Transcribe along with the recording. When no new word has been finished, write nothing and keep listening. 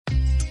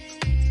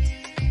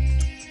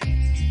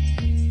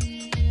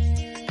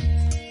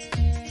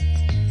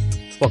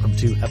Welcome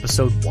to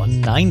episode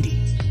 190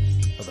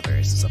 of the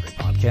Various Discovery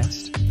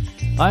Podcast.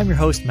 I'm your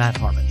host, Matt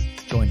Harmon,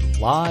 joined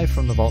live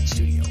from the Vault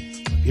Studio,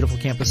 the beautiful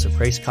campus of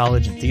Grace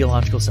College and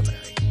Theological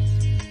Seminary,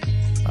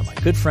 by my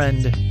good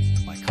friend,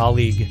 my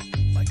colleague,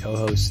 my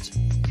co-host,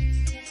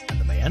 and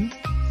the man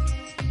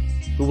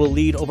who will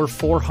lead over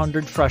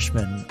 400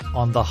 freshmen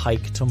on the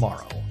hike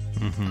tomorrow,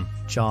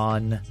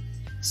 John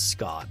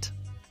Scott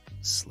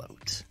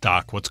Sloat.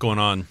 Doc, what's going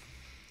on?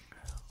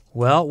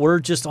 Well, we're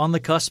just on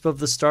the cusp of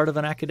the start of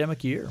an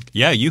academic year.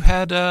 Yeah, you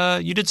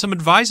did some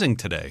advising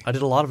today. I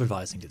did a lot of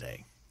advising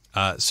today.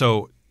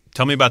 So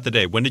tell me about the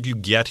day. When did you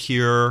get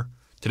here?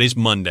 Today's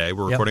Monday.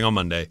 We're recording on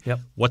Monday. Yep.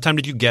 What time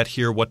did you get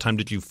here? What time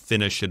did you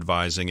finish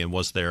advising? And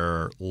was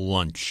there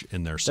lunch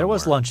in there somewhere? There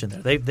was lunch in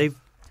there.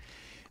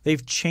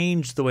 They've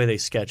changed the way they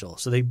schedule.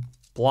 So they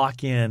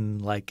block in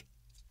like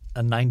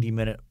a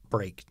 90-minute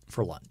break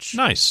for lunch.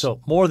 Nice.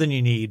 So more than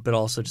you need, but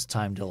also just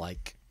time to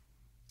like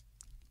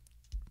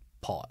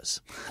pause.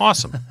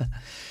 Awesome.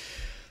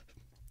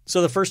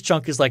 So the first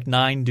chunk is like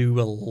 9 to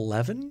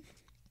 11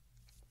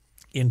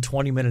 in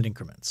 20-minute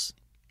increments.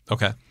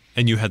 Okay.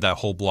 And you had that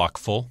whole block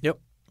full? Yep.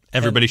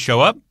 Everybody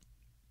show up?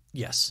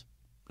 Yes.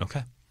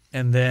 Okay.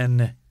 And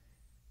then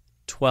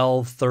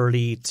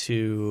 12:30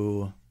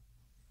 to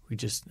we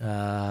just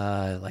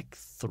like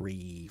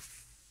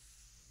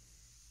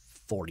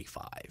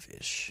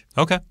 3:45-ish.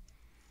 Okay.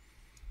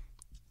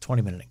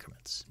 20-minute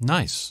increments.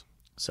 Nice.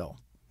 So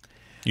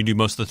you do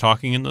most of the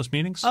talking in those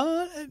meetings?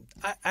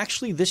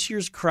 Actually, this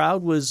year's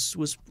crowd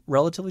was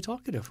relatively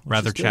talkative.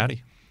 Rather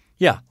chatty.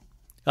 Yeah.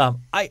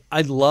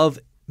 I love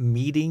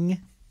meeting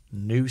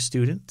new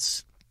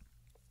students.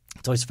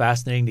 It's always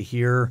fascinating to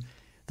hear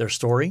their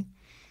story.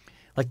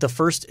 Like the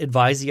first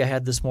advisee I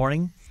had this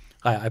morning,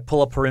 I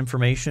pull up her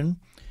information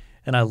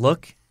and I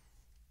look,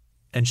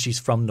 and she's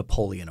from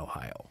Napoleon,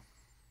 Ohio,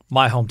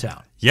 my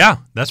hometown. Yeah,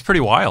 that's pretty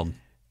wild.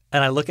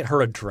 And I look at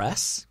her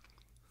address.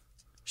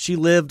 She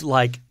lived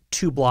like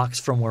 2 blocks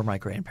from where my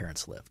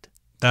grandparents lived.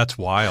 That's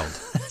wild.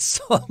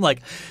 So I'm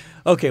like,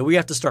 okay, we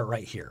have to start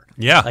right here.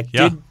 Yeah, like,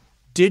 yeah.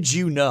 Did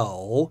you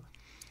know?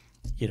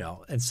 You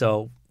know, and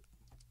so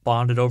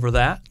bonded over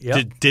that.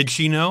 Yep. Did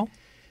she know?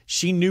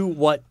 She knew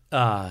what.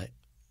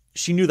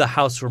 She knew the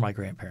house where my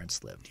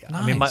grandparents lived. Yeah,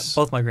 nice. I mean,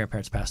 both my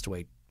grandparents passed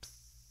away a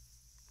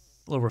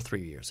little over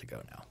 3 years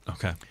ago now.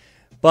 Okay,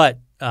 but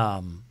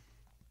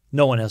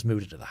no one has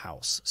moved into the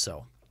house.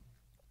 So,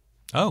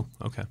 oh,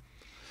 okay.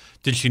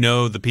 Did she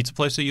know the pizza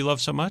place that you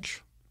love so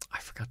much? I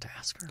forgot to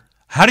ask her.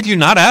 How did you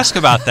not ask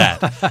about that?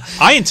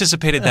 I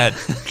anticipated that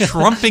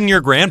trumping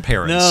your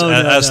grandparents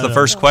as the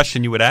first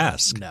question you would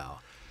ask. No.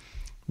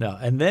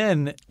 And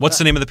then what's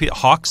the name of the pizza?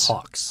 Hawks?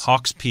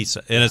 Hawks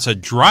Pizza. And it's a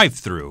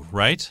drive-through,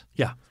 right?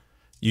 Yeah.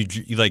 You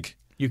like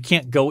you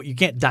can't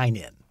dine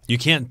in. You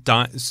can't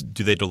dine.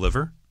 Do they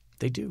deliver?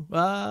 They do.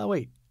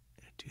 Wait.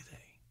 Do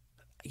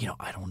they? You know,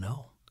 I don't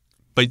know.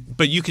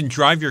 But you can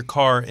drive your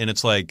car and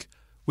it's like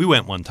we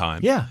went one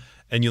time. Yeah.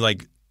 And you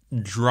like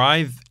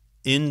drive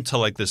into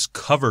like this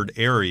covered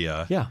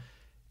area. Yeah.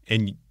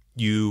 And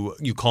you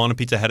call in a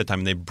pizza ahead of time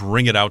and they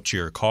bring it out to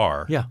your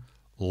car. Yeah.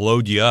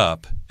 Load you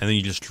up, and then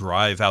you just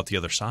drive out the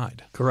other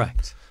side.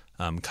 Correct.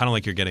 Kind of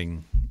like you're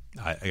getting.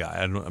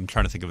 I'm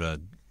trying to think of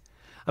a.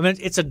 I mean,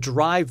 it's a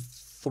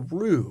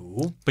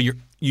drive-through, but you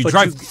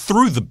drive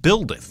through the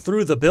building.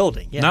 Through the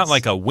building, yes. Not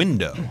like a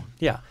window.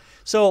 Yeah.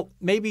 So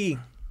maybe.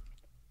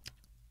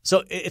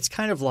 So it's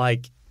kind of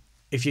like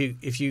if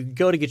you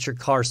go to get your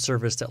car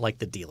serviced at like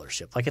the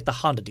dealership, like at the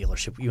Honda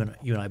dealership, you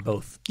and I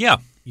both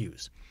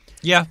use.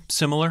 Yeah,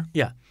 similar.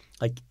 Yeah,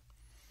 like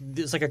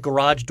there's like a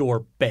garage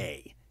door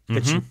bay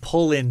that you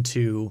pull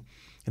into,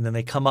 and then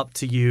they come up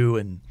to you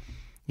and,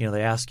 you know,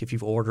 they ask if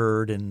you've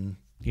ordered, and,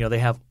 you know, they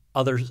have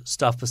other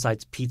stuff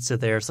besides pizza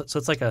there. So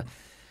it's like a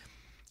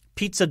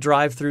pizza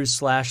drive-through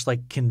 /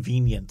 like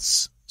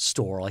convenience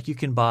store. Like you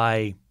can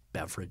buy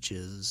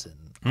beverages and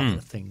other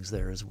things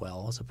there as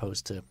well, as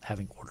opposed to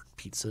having ordered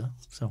pizza.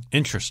 So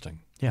interesting.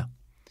 Yeah.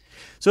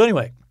 So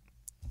anyway.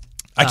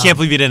 I can't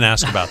believe you didn't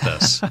ask about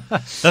this.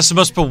 That's the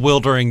most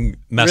bewildering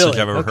message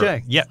I've ever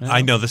heard. Yeah,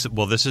 I know this.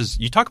 Well, this is –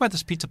 you talk about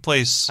this pizza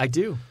place. I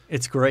do.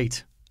 It's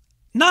great.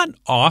 Not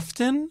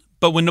often,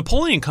 but when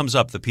Napoleon comes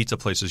up, the pizza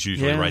place is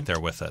usually right there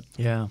with it.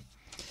 Yeah.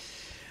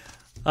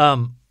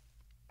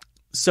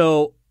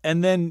 So –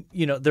 and then,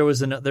 you know, there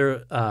was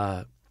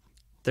a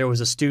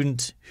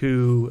student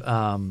who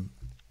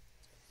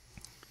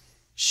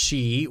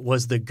she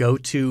was the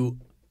go-to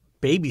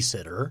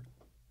babysitter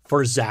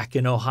for Zach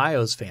in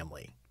Ohio's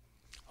family.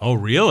 Oh,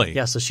 really?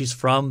 Yeah, so she's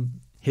from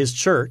his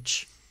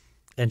church,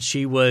 and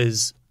she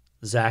was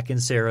Zach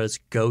and Sarah's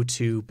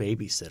go-to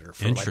babysitter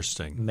for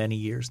like many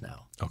years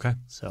now. Okay.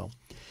 So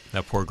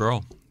that poor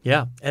girl.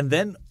 Yeah. And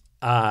then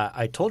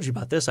I told you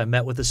about this. I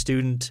met with a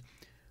student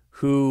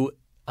who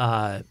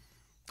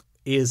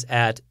is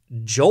at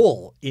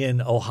Joel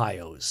in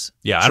Ohio's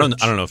church. I don't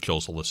know if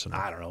Joel's a listener.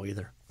 I don't know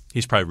either.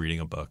 He's probably reading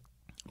a book.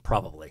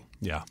 Probably.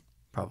 Yeah.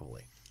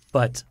 Probably.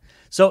 But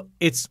so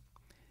it's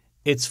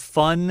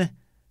fun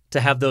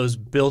to have those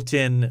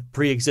built-in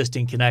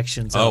pre-existing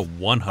connections.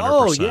 100%.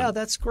 Oh, yeah,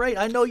 that's great.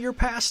 I know your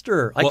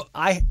pastor.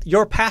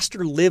 Your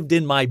pastor lived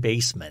in my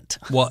basement.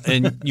 Well,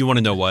 and you want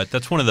to know what?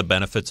 That's one of the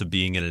benefits of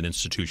being in an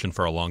institution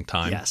for a long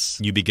time. Yes.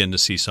 You begin to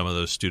see some of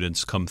those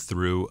students come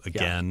through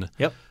again.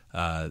 Yep.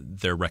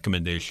 Their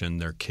recommendation,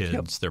 their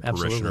kids, their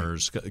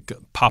parishioners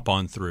pop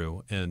on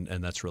through, and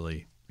that's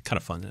really kind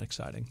of fun and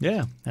exciting.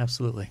 Yeah,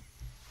 absolutely.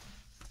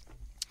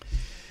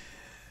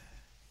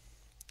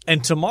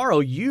 And tomorrow,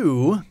 we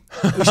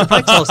should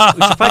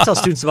probably tell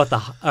students about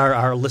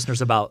our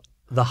listeners about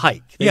the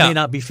hike. They may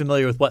not be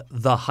familiar with what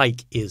the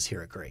hike is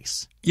here at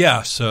Grace.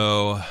 Yeah,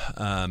 so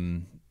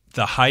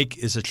the hike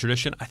is a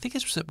tradition. I think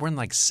we're in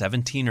like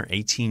 17 or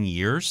 18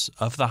 years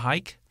of the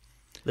hike.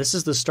 This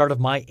is the start of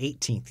my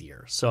 18th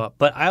year.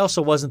 But I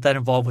also wasn't that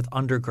involved with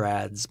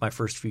undergrads my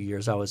first few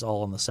years. I was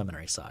all on the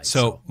seminary side.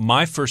 So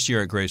my first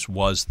year at Grace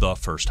was the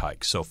first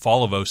hike. So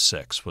fall of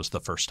 2006 was the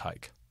first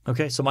hike.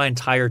 Okay, so my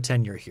entire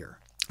tenure here.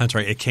 That's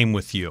right. It came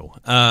with you.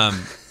 I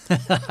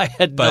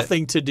had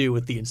nothing to do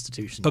with the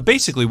institution. But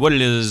basically what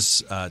it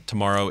is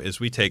tomorrow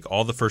is we take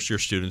all the first-year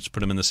students,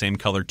 put them in the same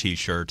color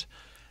T-shirt,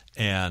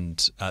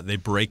 and they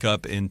break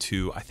up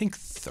into, I think,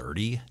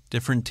 30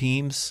 different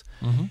teams.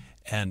 Mm-hmm.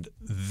 And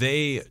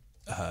they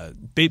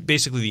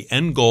basically the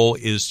end goal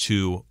is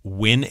to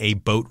win a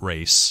boat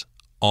race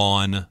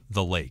on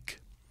the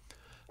lake.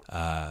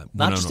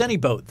 Not just any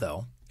boat,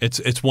 though.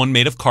 It's one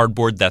made of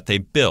cardboard that they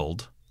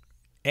build.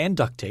 And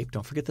duct tape.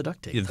 Don't forget the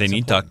duct tape. They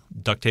need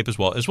duct tape as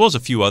well as a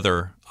few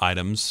other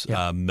items,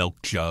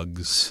 milk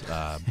jugs,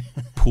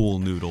 pool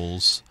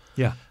noodles,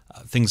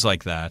 things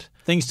like that.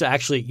 Things to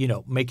actually,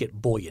 make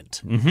it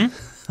buoyant.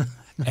 Mm-hmm.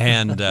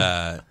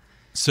 And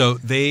so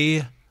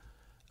they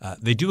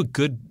do a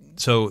good –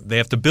 so they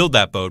have to build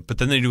that boat, but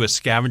then they do a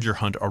scavenger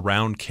hunt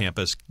around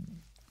campus,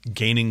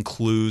 gaining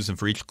clues, and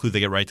for each clue they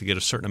get right, they get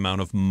a certain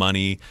amount of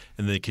money,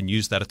 and they can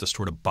use that at the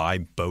store to buy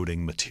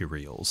boating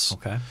materials.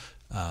 Okay.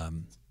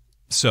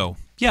 So,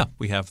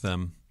 we have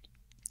them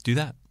do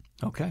that.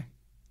 Okay.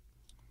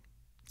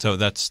 So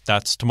that's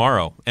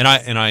tomorrow. And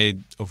I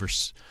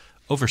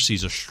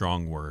oversees a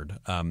strong word.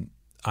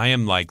 I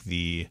am like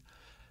the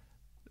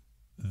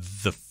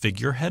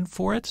figurehead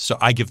for it. So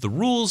I give the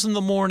rules in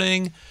the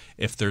morning.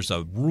 If there's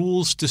a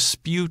rules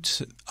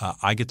dispute,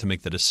 I get to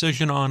make the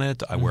decision on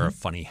it. I wear a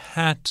funny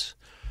hat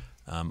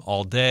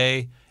all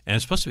day. And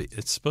it's supposed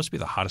to be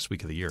the hottest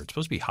week of the year. It's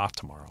supposed to be hot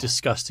tomorrow.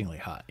 Disgustingly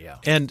hot, yeah.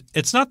 And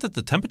it's not that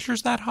the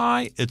temperature's that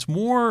high. It's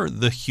more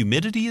the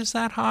humidity is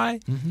that high.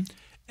 Mm-hmm.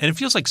 And it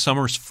feels like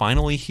summer's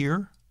finally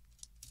here.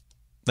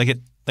 Like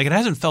it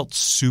hasn't felt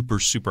super,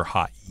 super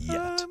hot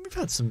yet.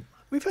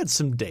 We've had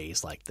some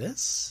days like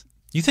this.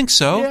 You think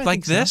so? Yeah,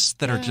 like this so.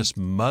 That are just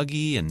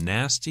muggy and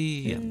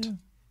nasty and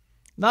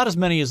not as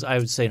many as I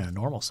would say in a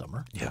normal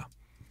summer. Yeah.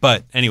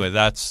 But anyway,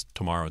 that's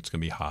tomorrow. It's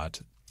going to be hot.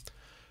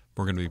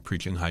 We're going to be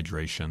preaching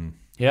hydration.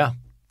 Yeah.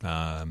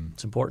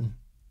 It's important.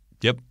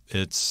 Yep.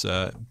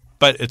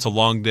 But it's a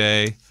long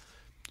day.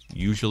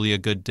 Usually a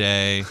good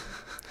day.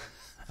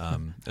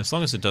 As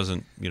long as it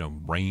doesn't,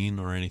 rain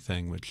or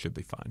anything, which should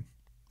be fine.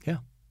 Yeah.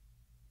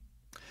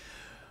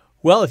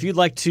 Well, if you'd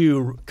like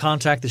to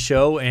contact the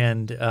show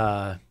and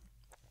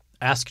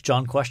ask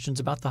John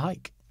questions about the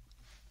hike,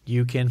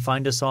 you can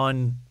find us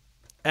on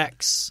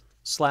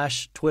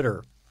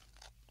X/Twitter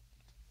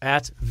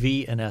at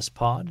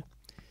VNSPod.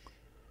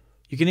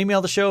 You can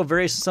email the show,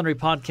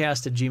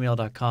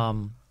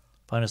 variousandsundarypodcast@gmail.com.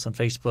 Find us on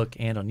Facebook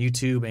and on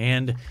YouTube.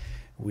 And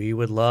we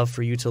would love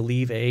for you to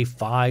leave a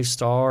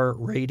 5-star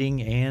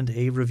rating and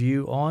a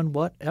review on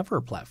whatever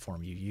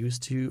platform you use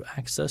to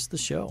access the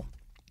show.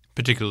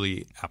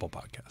 Particularly Apple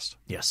Podcast.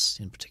 Yes,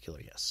 in particular,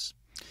 yes.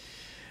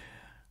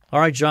 All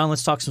right, John,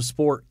 let's talk some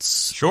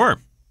sports. Sure.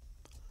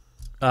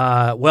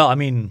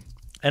 NFL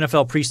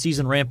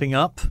preseason ramping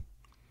up.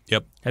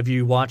 Yep. Have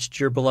you watched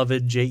your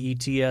beloved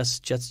Jets,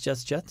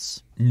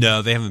 Jets?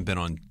 No, they haven't been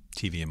on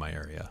TV in my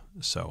area,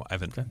 so I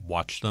haven't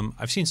watched them.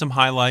 I've seen some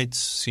highlights,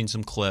 seen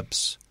some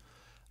clips.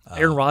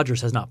 Aaron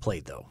Rodgers has not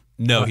played, though.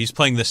 No, he's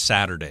playing this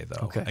Saturday,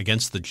 though,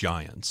 against the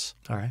Giants.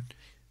 All right.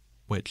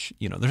 Which,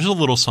 there's a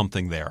little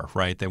something there,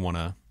 right? They want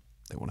to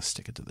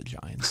stick it to the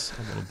Giants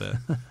a little bit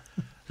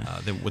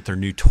with their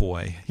new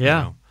toy.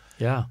 Yeah.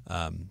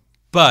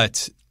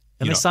 But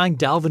they signed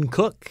Dalvin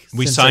Cook.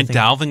 We signed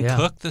Dalvin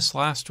Cook this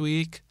last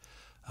week.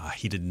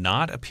 He did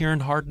not appear in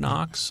Hard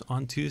Knocks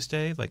on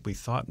Tuesday like we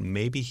thought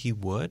maybe he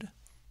would.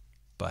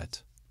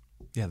 But,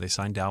 they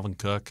signed Dalvin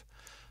Cook.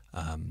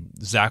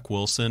 Zach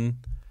Wilson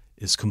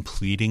is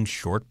completing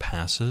short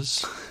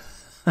passes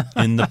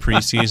in the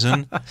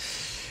preseason.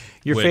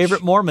 Your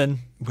favorite Mormon.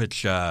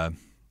 Which,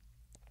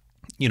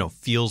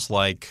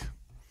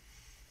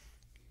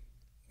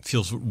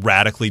 feels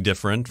radically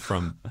different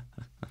from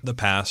the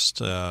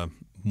past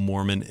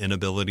Mormon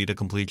inability to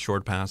complete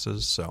short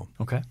passes. So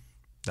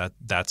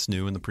that's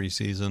new in the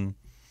preseason.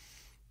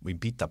 We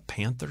beat the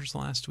Panthers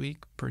last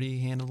week pretty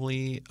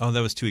handily. Oh,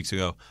 that was 2 weeks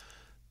ago.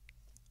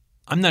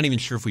 I'm not even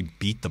sure if we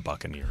beat the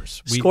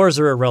Buccaneers. Scores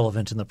are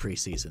irrelevant in the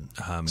preseason,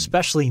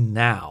 especially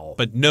now.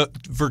 But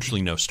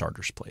virtually no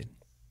starters played.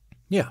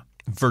 Yeah.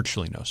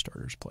 Virtually no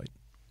starters played.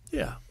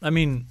 Yeah. I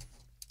mean,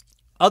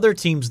 other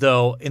teams,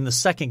 though, in the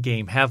second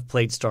game have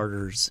played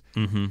starters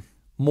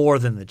more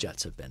than the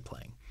Jets have been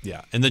playing.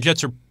 Yeah. And the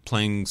Jets are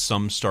playing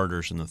some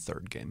starters in the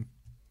third game.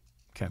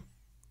 Okay.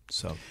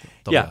 So,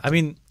 yeah, I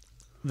mean,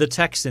 the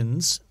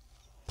Texans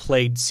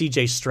played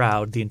C.J.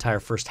 Stroud the entire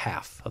first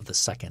half of the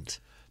second.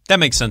 That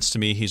makes sense to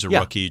me. He's a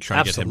rookie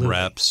trying to get him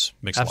reps.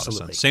 Makes a lot of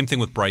sense. Same thing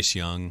with Bryce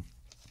Young.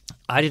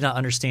 I did not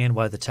understand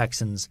why the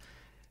Texans,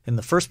 in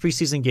the first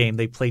preseason game,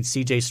 they played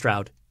C.J.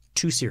 Stroud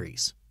 2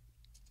 series.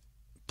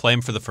 Play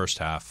him for the first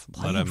half.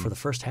 Play him for the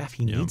first half.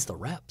 He needs the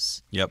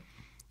reps. Yep.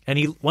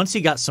 And once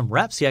he got some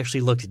reps, he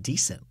actually looked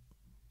decent.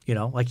 You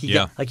know, like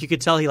you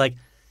could tell he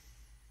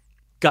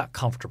got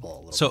comfortable a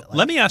little bit. So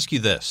let me ask you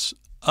this.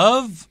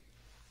 Of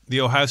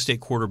the Ohio State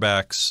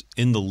quarterbacks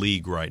in the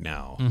league right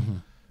now,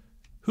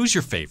 who's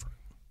your favorite?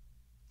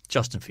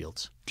 Justin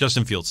Fields.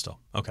 Justin Fields still.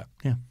 Okay.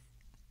 Yeah.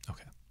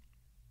 Okay.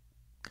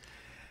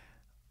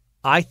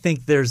 I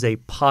think there's a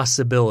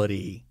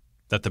possibility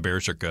that the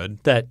Bears are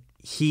good? That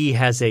he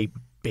has a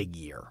big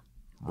year.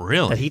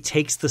 Really? That he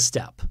takes the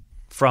step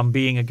from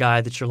being a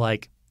guy that you're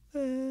like,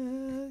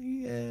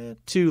 yeah,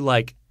 to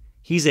like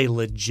he's a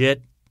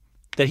legit,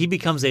 that he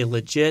becomes a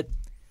legit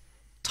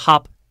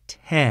top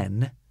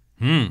 10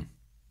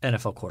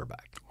 NFL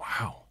quarterback.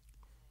 Wow.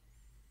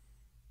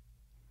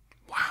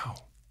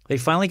 They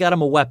finally got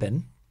him a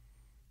weapon,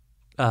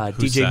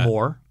 DJ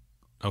Moore.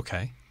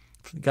 Okay.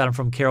 Got him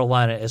from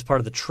Carolina as part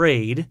of the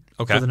trade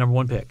for the number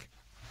 1 pick.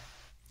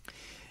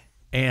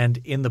 And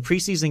in the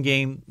preseason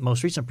game,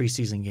 most recent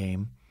preseason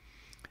game,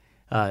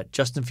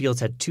 Justin Fields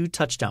had 2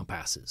 touchdown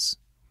passes.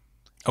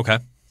 Okay.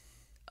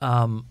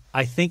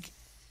 I think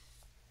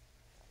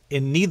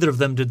in neither of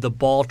them did the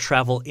ball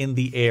travel in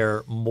the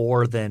air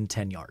more than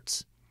 10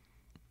 yards.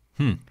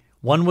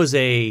 One was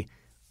a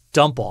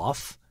dump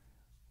off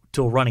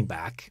to a running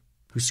back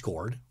who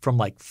scored from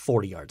like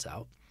 40 yards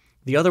out.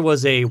 The other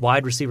was a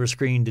wide receiver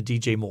screen to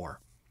DJ Moore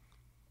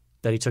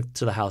that he took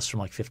to the house from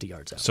like 50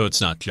 yards out. So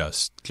it's not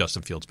just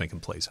Justin Fields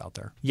making plays out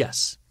there.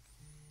 Yes.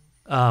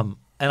 And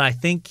I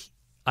think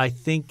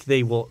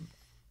they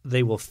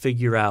will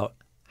figure out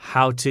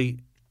how to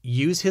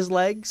use his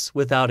legs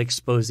without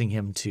exposing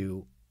him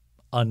to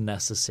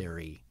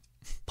unnecessary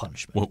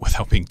punishment.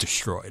 Without being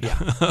destroyed.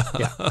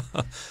 Yeah.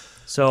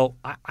 So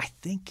I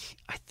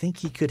think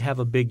he could have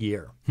a big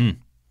year.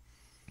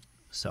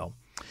 So,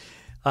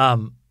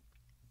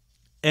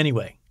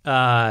 anyway,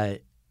 I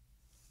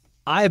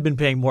have been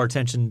paying more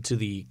attention to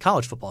the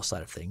college football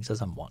side of things,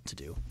 as I'm wont to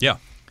do. Yeah.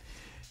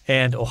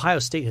 And Ohio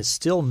State has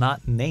still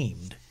not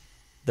named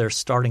their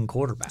starting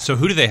quarterback. So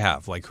who do they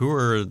have? Like, who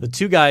are the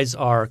 2 guys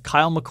are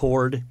Kyle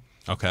McCord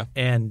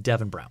and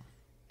Devin Brown.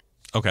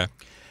 Okay.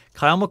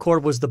 Kyle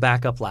McCord was the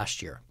backup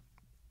last year.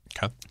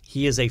 Okay.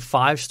 He is a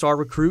 5-star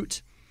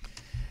recruit.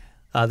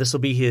 This will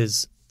be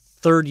his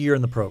 3rd year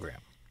in the program.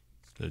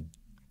 The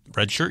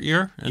redshirt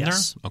year in there?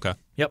 Okay.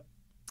 Yep.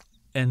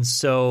 And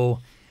so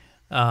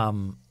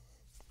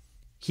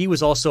he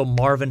was also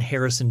Marvin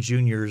Harrison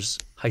Jr.'s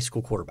high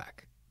school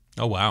quarterback.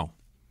 Oh, wow.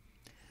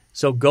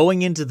 So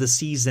going into the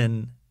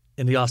season,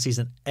 in the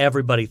offseason,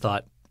 everybody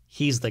thought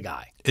he's the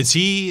guy. Is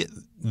he,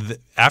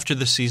 after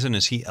the season,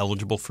 is he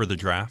eligible for the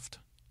draft?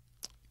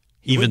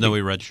 Even though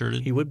he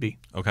redshirted? He would be.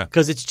 Okay.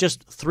 Because it's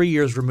just 3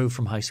 years removed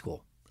from high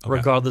school,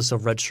 regardless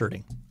of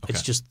redshirting. Okay.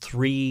 It's just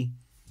 3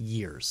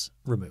 years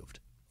removed.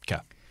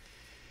 Okay.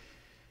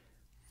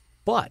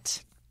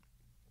 But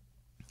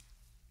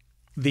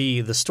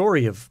the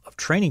story of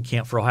training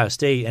camp for Ohio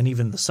State and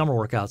even the summer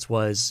workouts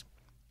was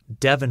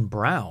Devin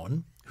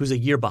Brown, who's a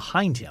year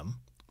behind him,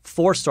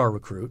 4-star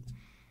recruit,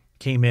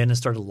 came in and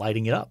started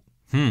lighting it up.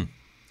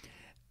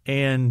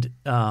 And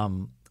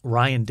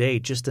Ryan Day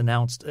just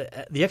announced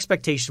the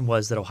expectation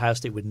was that Ohio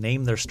State would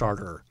name their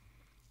starter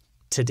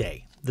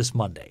today, this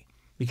Monday,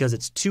 because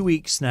it's 2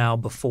 weeks now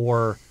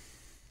before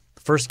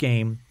the first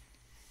game.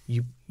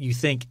 You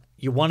think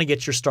you want to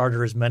get your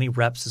starter as many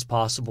reps as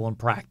possible in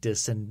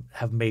practice and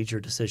have made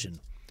your decision.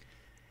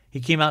 He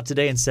came out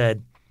today and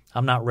said,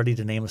 I'm not ready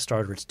to name a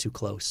starter. It's too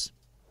close.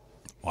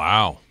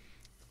 Wow.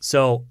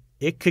 So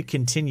it could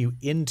continue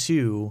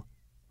into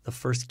the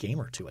first game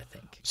or 2, I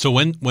think. So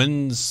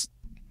when's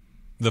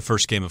the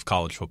first game of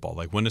college football?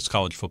 Like, when does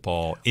college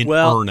football in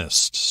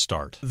earnest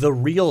start? The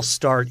real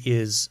start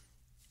is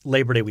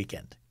Labor Day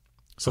weekend.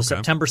 So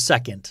September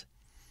 2nd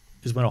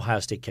is when Ohio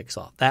State kicks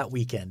off. That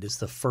weekend is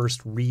the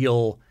first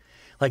real –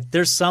 like,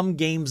 there's some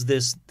games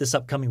this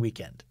upcoming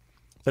weekend,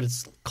 but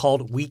it's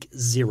called Week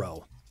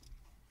 0.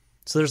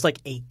 So there's like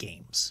 8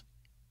 games.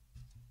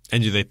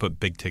 And do they put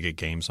big-ticket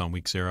games on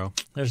Week 0?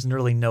 There's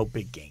really no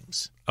big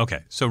games.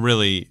 Okay. So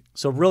really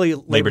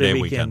Labor Day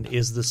weekend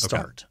is the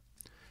start.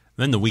 Okay.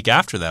 Then the week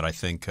after that, I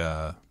think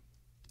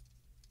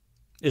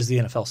is the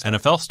NFL start.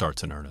 NFL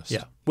starts in earnest.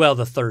 Yeah. Well,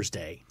 the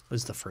Thursday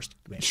was the first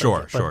game.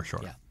 Sure.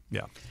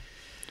 Yeah.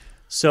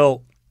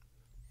 So,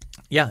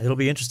 yeah, it'll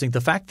be interesting.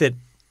 The fact that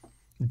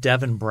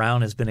Devin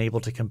Brown has been able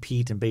to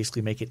compete and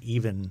basically make it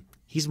even,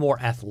 he's more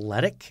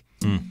athletic.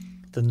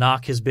 The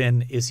knock has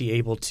been, is he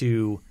able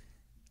to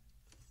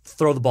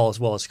throw the ball as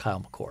well as Kyle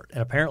McCord.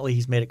 And apparently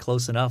he's made it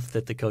close enough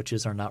that the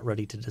coaches are not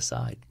ready to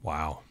decide.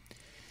 Wow.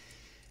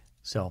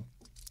 So,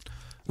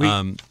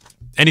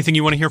 anything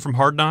you want to hear from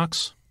Hard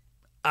Knocks?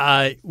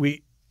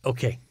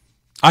 Okay.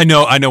 I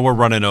know we're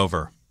running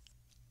over.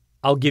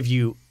 I'll give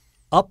you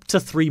up to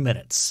 3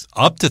 minutes.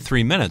 Up to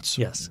 3 minutes?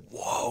 Yes.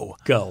 Whoa.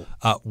 Go.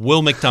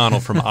 Will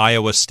McDonald from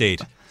Iowa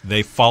State.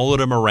 They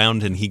followed him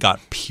around and he got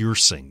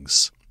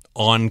piercings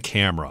on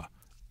camera.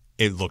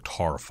 It looked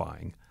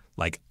horrifying.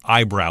 Like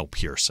eyebrow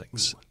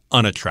piercings.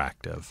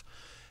 Unattractive.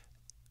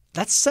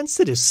 That's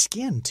sensitive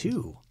skin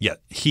too. Yeah.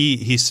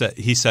 He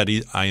said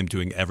I am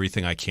doing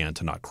everything I can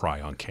to not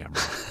cry on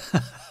camera.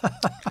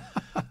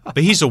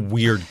 But he's a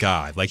weird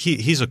guy. Like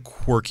he's a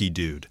quirky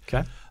dude.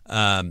 Okay.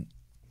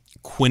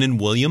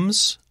 Quinnen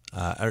Williams.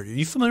 Are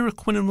you familiar with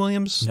Quinnen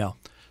Williams? No.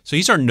 So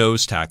he's our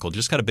nose tackle.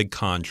 Just got a big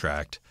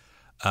contract.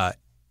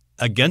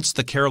 Against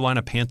the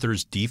Carolina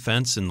Panthers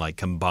defense in like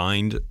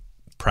combined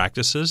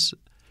practices,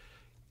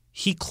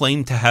 he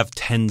claimed to have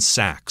 10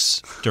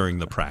 sacks during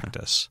the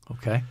practice.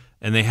 Okay.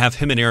 And they have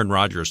him and Aaron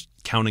Rodgers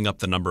counting up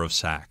the number of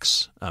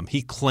sacks.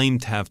 He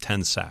claimed to have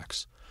 10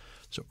 sacks.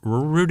 So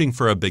we're rooting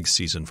for a big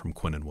season from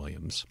Quinnen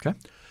Williams. Okay.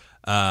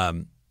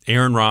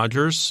 Aaron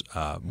Rodgers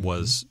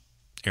was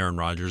Aaron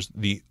Rodgers.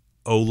 The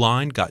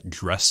O-line got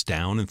dressed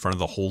down in front of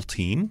the whole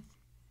team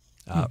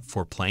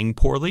for playing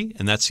poorly,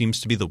 and that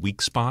seems to be the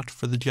weak spot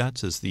for the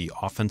Jets is the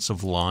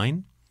offensive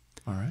line.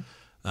 All right.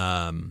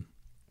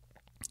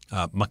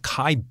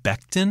 Mekhi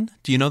Becton,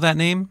 do you know that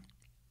name?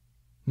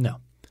 No.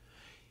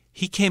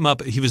 He came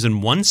up. He was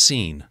in one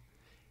scene.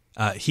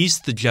 He's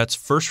the Jets'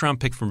 first-round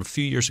pick from a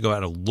few years ago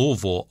out of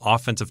Louisville,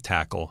 offensive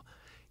tackle.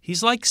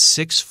 He's like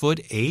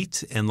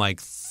 6'8" and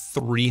like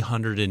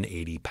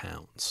 380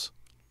 pounds,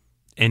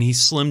 and he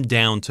slimmed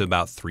down to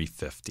about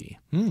 350.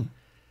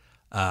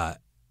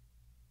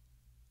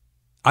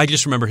 I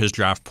just remember his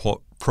draft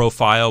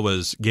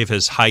profile gave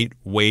his height,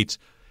 weight,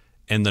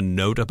 and the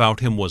note about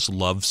him was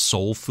 "love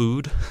soul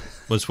food,"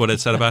 was what it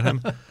said about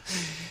him.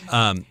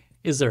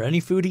 Is there any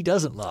food he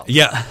doesn't love?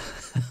 Yeah,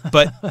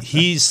 but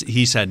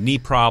he's had knee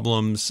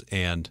problems,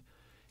 and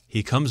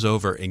he comes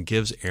over and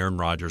gives Aaron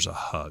Rodgers a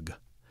hug.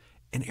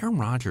 And Aaron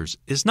Rodgers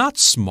is not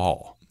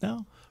small.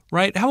 No.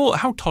 Right?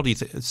 How tall do you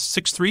think?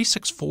 6'3",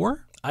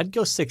 6'4"? I'd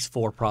go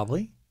 6'4",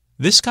 probably.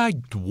 This guy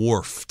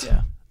dwarfed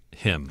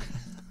him.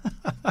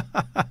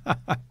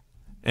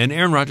 And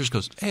Aaron Rodgers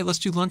goes, "Hey, let's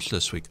do lunch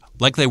this week."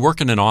 Like they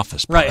work in an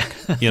office park,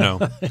 right? You know.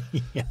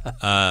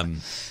 Yeah.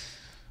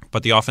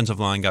 But the offensive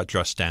line got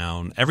dressed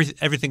down.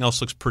 Everything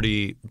else looks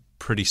pretty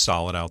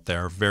solid out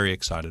there. Very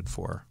excited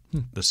for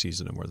the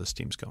season and where this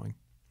team's going.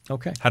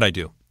 Okay. How'd I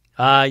do?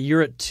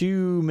 You're at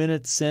 2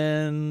 minutes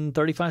and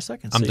 35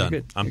 seconds. I'm so done.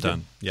 You're good. I'm You're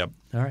done. Good. Yep.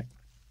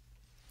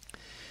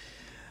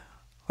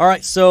 All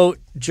right. So,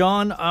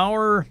 John,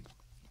 our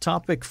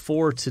topic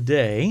for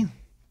today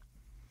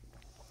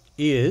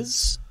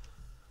is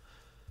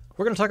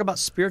we're going to talk about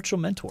spiritual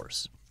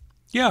mentors.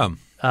 Yeah.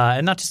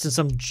 And not just in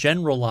some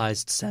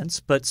generalized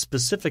sense, but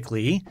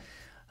specifically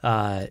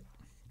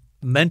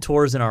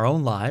mentors in our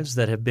own lives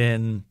that have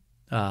been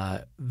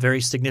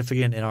very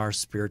significant in our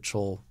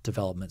spiritual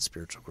development,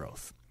 spiritual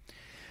growth.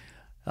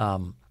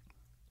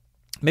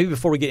 Maybe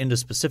before we get into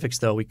specifics,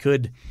 though, we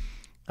could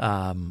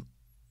I'm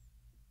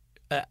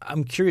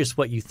curious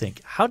what you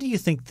think. How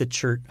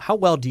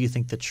well do you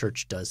think the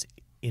church does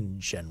in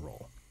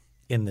general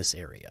in this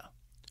area?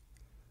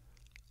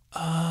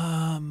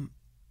 In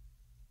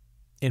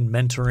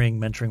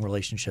mentoring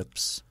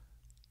relationships?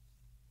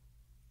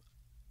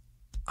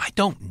 I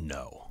don't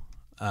know.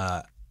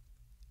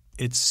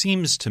 It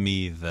seems to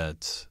me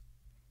that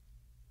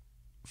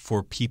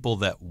for people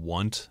that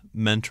want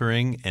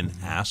mentoring and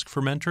ask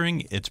for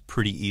mentoring, it's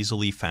pretty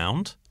easily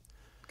found.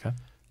 Okay.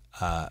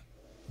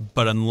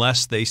 But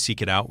unless they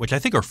seek it out, which I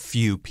think are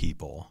few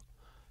people,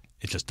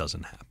 it just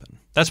doesn't happen.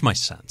 That's my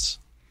sense.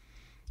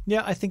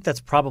 Yeah, I think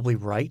that's probably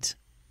right.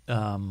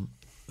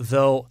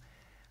 Though,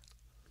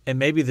 and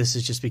maybe this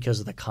is just because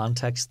of the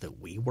context that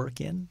we work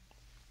in,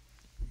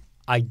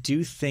 I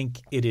do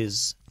think it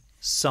is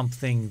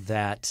something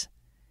that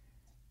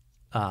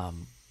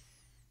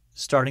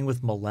starting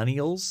with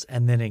millennials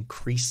and then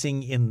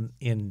increasing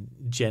in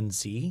Gen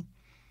Z,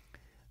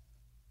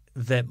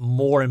 that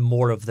more and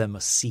more of them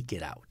seek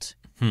it out,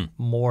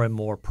 more and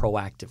more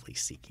proactively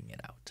seeking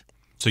it out.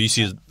 So you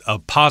see a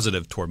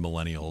positive toward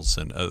millennials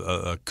and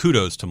a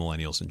kudos to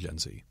millennials and Gen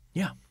Z.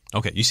 Yeah.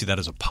 Okay, you see that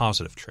as a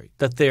positive trait.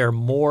 That they are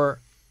more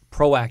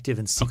proactive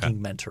in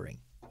seeking mentoring.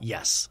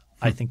 Yes,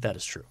 I think that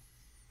is true.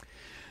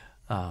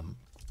 Are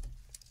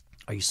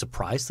you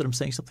surprised that I'm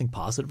saying something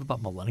positive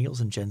about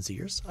millennials and Gen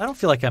Zers? I don't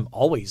feel like I'm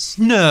always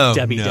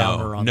Debbie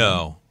Downer on them.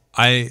 No,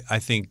 I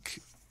think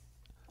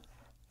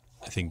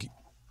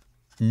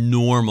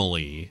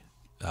normally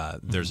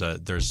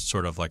there's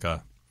sort of like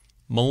a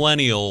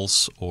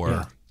millennials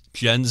or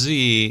Gen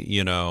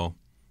Z,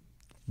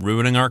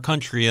 ruining our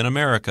country in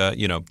America,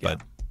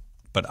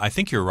 but I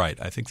think you're right.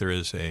 I think there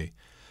is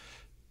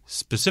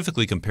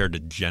specifically compared to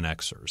Gen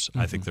Xers,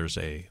 I think there's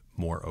a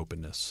more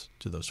openness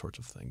to those sorts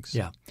of things.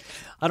 Yeah.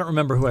 I don't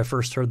remember who I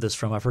first heard this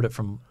from. I've heard it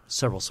from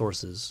several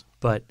sources.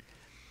 But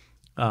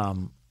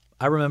I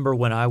remember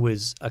when I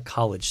was a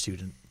college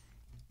student,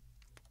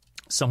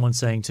 someone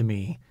saying to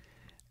me,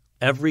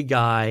 every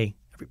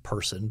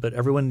person, but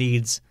everyone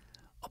needs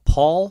a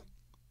Paul,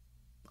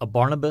 a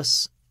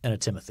Barnabas, and a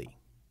Timothy.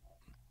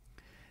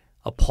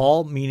 A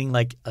Paul meaning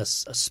like a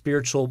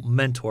spiritual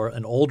mentor,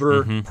 an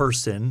older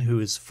person who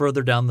is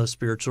further down the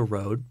spiritual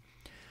road.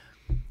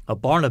 A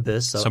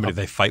Barnabas. Somebody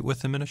they fight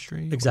with in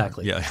ministry?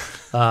 Exactly. Yeah.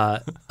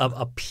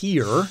 A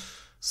peer,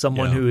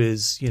 someone who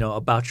is,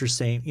 about your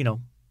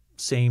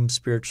same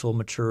spiritual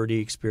maturity,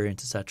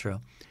 experience,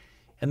 etc.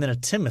 And then a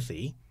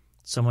Timothy,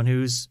 someone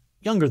who's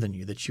younger than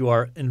you, that you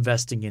are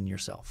investing in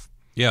yourself.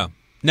 Yeah.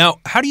 Now,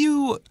 how do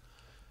you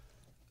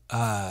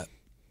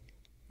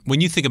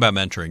when you think about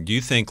mentoring, do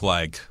you think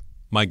like,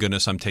 my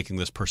goodness, I'm taking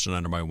this person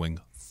under my wing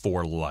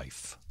for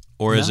life?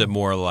 Or is it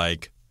more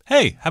like,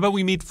 hey, how about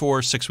we meet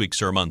for 6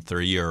 weeks or a month or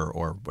a year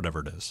or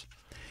whatever it is?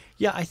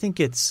 Yeah, I think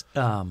it's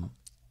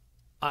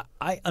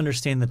I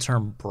understand the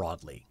term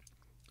broadly.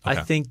 Okay.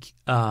 I think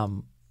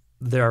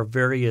there are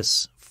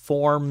various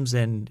forms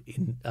and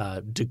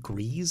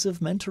degrees of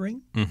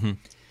mentoring.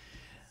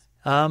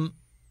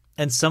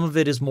 And some of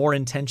it is more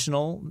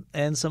intentional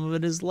and some of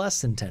it is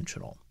less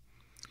intentional.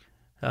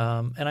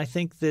 And I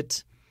think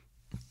that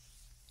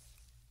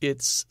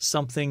it's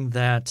something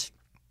that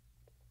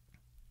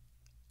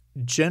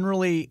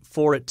generally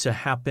for it to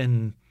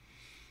happen,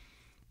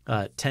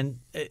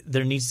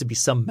 there needs to be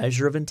some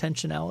measure of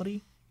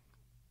intentionality,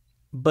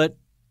 but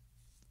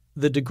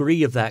the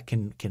degree of that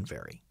can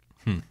vary.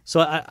 So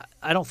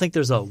I don't think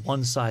there's a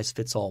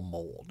one-size-fits-all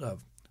mold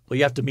of, well,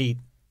 you have to meet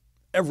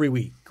every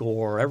week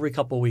or every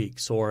couple of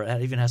weeks, or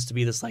it even has to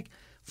be this like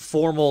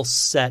formal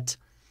set,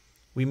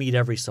 we meet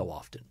every so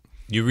often.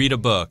 You read a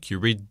book. You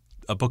read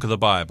a book of the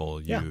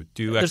Bible. You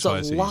do X,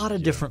 Y, Z. There's a lot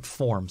of different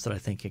forms that I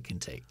think it can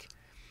take.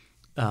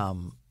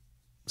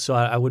 So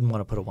I wouldn't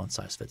want to put a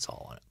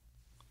one-size-fits-all on it.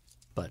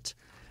 But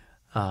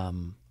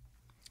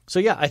so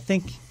yeah, I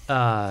think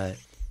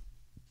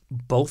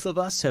both of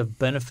us have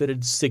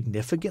benefited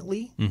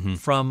significantly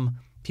from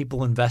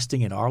people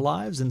investing in our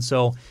lives. And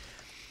so,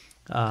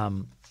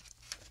 in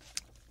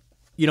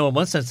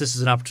one sense, this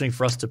is an opportunity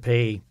for us to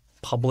pay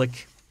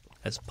public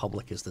as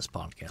this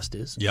podcast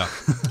is. Yeah.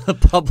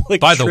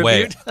 Public By the tribute.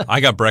 way, I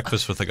got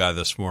breakfast with a guy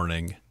this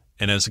morning,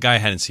 and as a guy I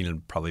hadn't seen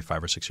in probably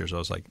 5 or 6 years, I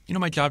was like,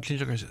 my job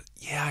changed. I said,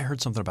 yeah, I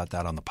heard something about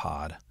that on the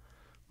pod.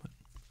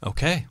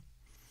 Okay.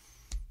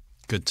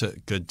 Good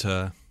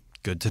to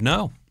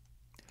know.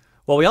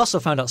 Well, we also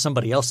found out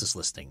somebody else is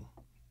listening.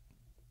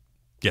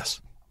 Yes.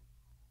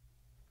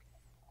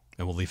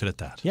 And we'll leave it at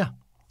that. Yeah.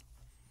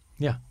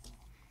 Yeah.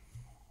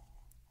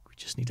 We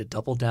just need to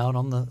double down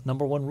on the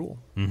number one rule.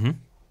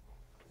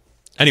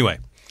 Anyway,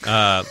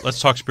 let's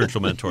talk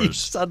spiritual mentors. You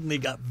suddenly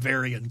got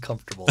very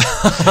uncomfortable.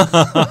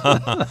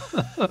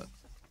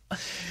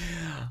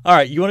 All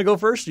right. You want to go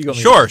first? Or you want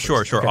me to go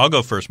Sure. Okay. I'll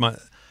go first.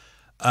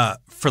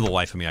 For the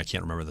life of me, I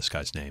can't remember this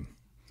guy's name.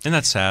 Isn't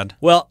that sad?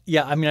 Well,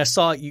 yeah. I mean, I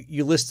saw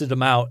you listed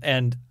them out,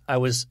 and I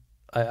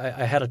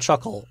had a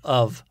chuckle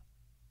of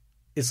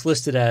it's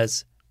listed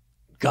as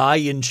guy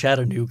in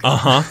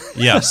Chattanooga.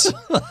 Yes.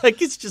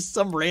 Like it's just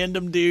some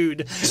random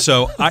dude.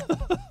 So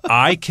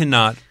I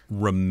cannot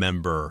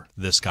remember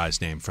this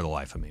guy's name for the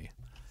life of me.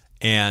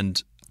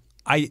 And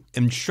I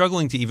am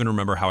struggling to even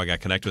remember how I got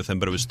connected with him,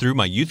 but it was through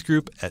my youth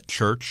group at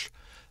church.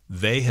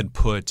 They had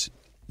put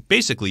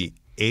basically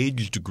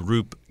aged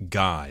group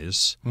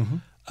guys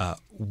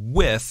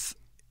with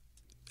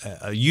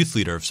a youth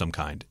leader of some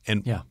kind.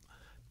 And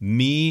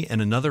me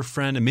and another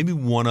friend and maybe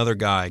one other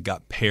guy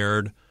got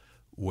paired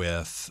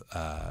with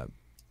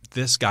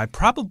this guy,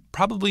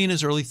 probably in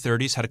his early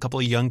 30s, had a couple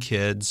of young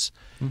kids,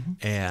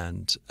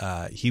 and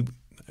he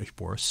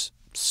wore a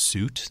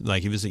suit,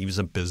 like he was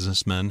a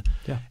businessman,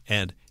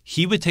 and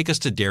he would take us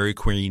to Dairy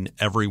Queen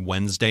every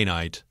Wednesday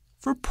night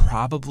for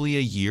probably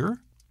a year,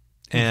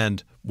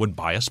 and would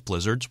buy us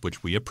blizzards,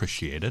 which we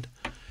appreciated.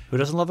 Who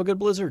doesn't love a good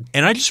blizzard?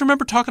 And I just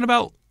remember talking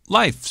about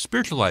life,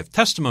 spiritual life,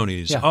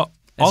 testimonies, all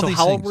so these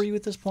how things. old were you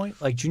at this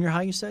point? Like junior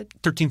high, you said?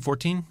 13,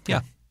 14?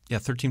 Yeah,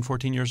 13,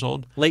 14 years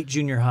old. Late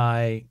junior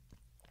high,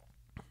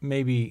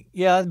 maybe.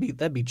 Yeah,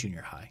 that'd be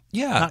junior high.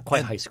 Yeah. Not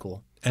quite high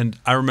school. And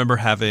I remember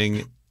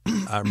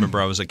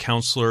I was a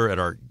counselor at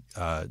our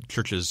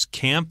church's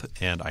camp,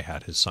 and I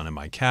had his son in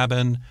my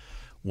cabin.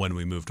 When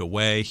we moved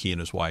away, he and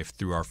his wife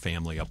threw our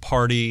family a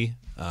party.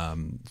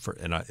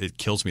 It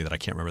kills me that I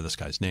can't remember this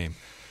guy's name.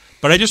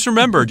 But I just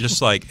remember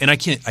and I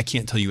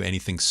can't tell you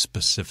anything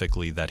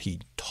specifically that he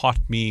taught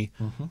me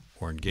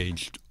or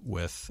engaged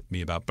with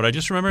me about. But I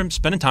just remember him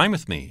spending time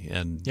with me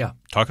and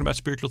talking about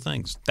spiritual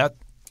things.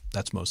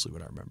 That's mostly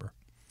what I remember.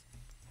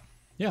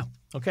 Yeah.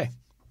 Okay.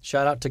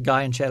 Shout out to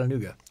Guy in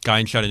Chattanooga.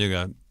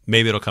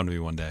 Maybe it'll come to me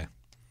one day.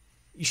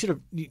 You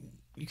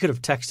could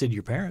have texted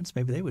your parents.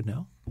 Maybe they would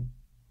know.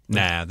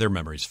 Nah, their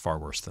memory's far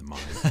worse than mine.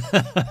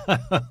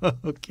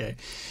 Okay.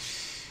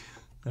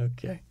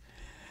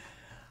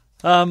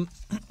 So I'm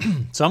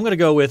going to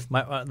go with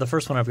the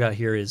first one I've got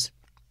here is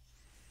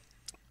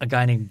a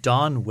guy named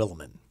Don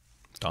Williman.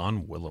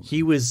 Don Williman.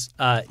 He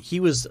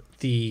was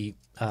the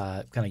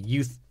kind of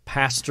youth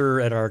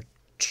pastor at our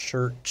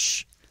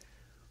church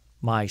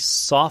my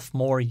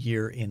sophomore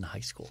year in high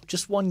school,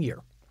 just 1 year.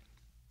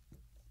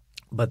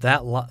 But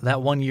that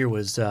 1 year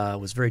was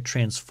very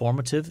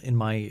transformative in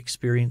my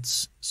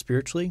experience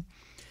spiritually.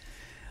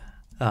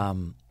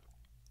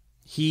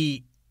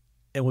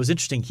 It was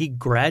interesting. He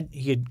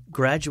had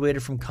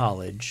graduated from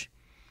college,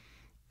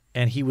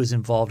 and he was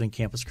involved in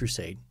Campus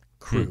Crusade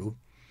Crew.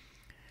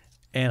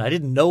 And I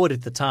didn't know it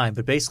at the time,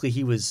 but basically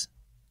he was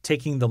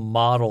taking the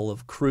model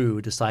of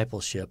Crew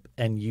discipleship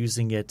and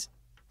using it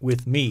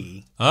with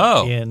me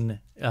in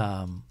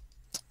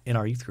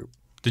our youth group.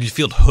 Did you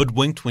feel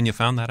hoodwinked when you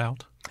found that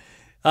out?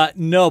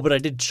 No, but I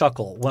did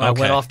chuckle when I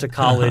went off to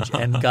college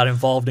and got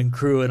involved in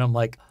Crew, and I'm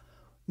like,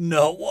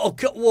 no,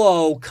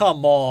 whoa,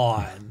 come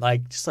on.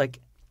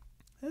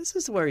 This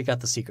is where you got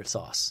the secret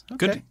sauce.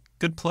 Okay.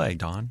 Good play,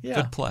 Don. Yeah.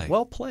 Good play.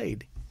 Well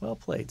played,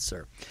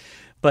 sir.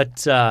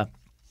 But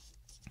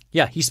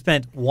he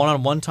spent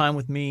one-on-one time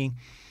with me,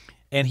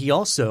 and he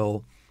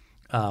also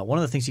one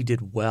of the things he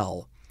did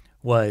well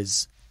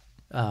was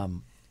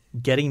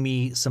getting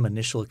me some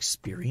initial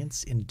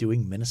experience in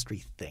doing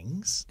ministry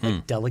things,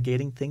 like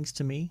delegating things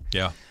to me.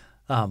 Yeah.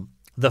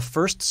 The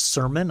first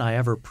sermon I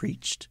ever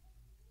preached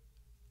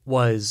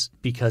was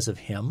because of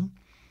him.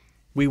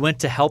 We went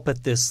to help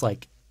at this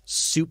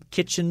soup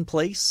kitchen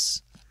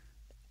place,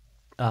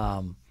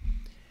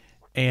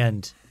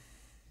 and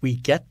we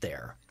get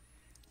there,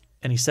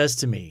 and he says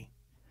to me,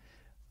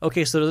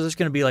 "Okay, so there's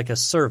going to be a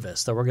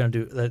service that we're going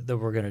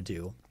to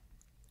do,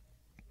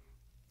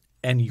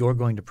 and you're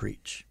going to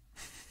preach."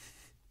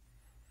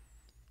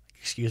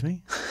 Excuse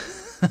me?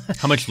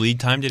 How much lead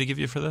time did he give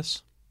you for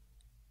this?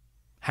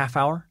 Half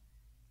hour?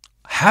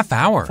 Half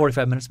hour?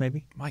 45 minutes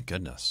maybe. My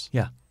goodness.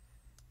 Yeah.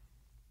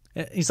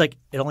 He's like,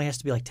 it only has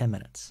to be 10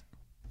 minutes.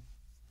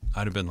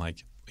 I'd have been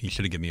like, you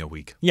should have given me a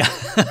week. Yeah.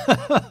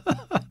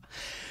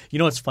 You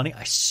know what's funny?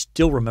 I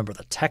still remember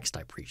the text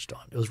I preached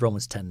on. It was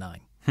Romans 10:9.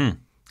 I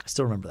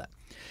still remember that.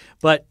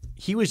 But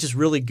he was just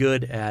really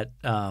good at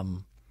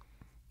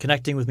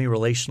connecting with me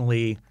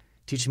relationally,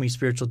 teaching me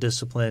spiritual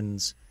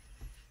disciplines,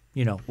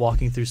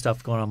 walking through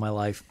stuff going on in my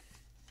life.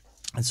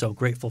 And so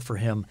grateful for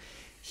him.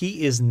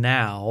 He is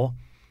now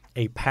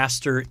a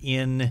pastor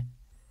in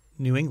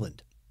New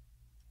England.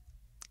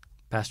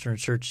 Pastor in a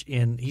church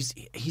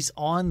he's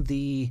on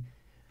the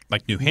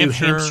New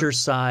Hampshire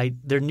side.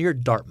 They're near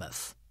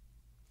Dartmouth.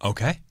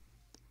 Okay.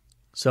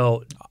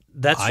 So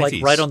that's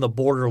Ivies. right on the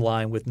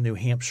borderline with New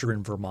Hampshire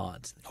and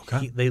Vermont.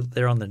 Okay.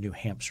 They're on the New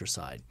Hampshire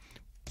side.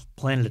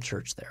 Planted a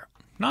church there.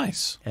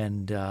 Nice.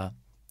 And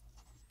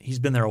he's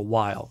been there a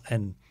while.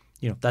 And,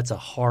 that's a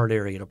hard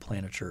area to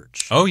plant a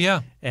church. Oh,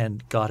 yeah.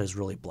 And God has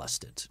really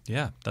blessed it.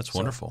 Yeah, that's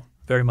wonderful.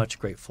 Very much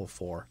grateful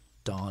for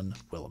Don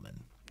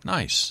Williman.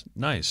 Nice.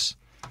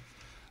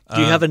 Do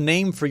you have a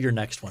name for your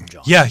next one,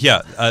 John?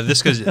 Yeah.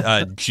 This guy's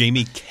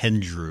Jamie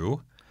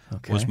Kendrew.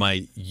 Okay. Was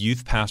my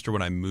youth pastor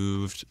when I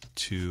moved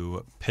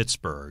to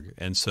Pittsburgh.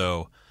 And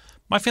so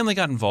my family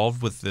got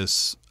involved with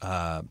this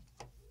I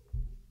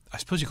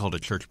suppose you call it a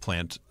church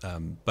plant,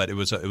 but it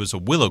was a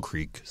Willow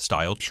Creek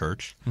style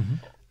church.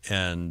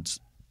 And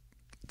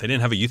they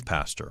didn't have a youth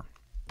pastor.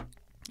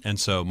 And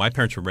so my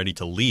parents were ready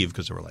to leave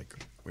because they were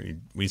like, we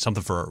need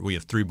something we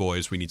have 3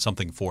 boys, we need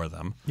something for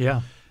them.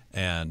 Yeah.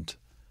 And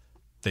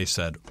they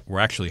said, we're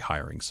actually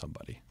hiring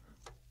somebody.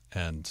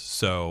 And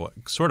so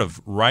sort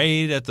of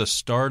right at the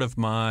start of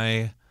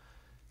my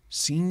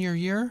senior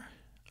year,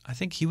 I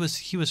think he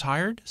was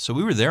hired. So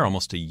we were there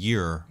almost a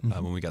year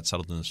when we got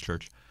settled in this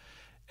church.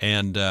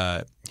 And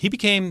he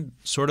became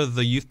sort of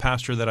the youth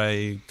pastor that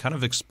I kind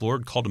of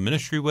explored call to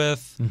ministry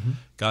with.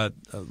 Got,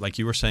 like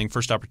you were saying,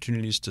 first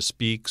opportunities to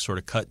speak, sort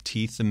of cut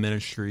teeth in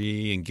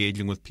ministry,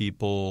 engaging with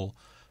people,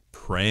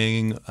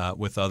 praying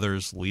with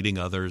others, leading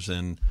others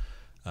in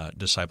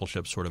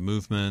discipleship sort of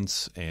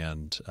movements.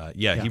 And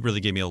he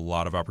really gave me a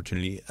lot of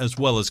opportunity as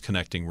well as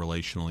connecting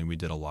relationally. We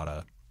did a lot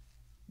of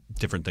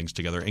different things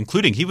together,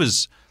 including he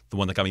was the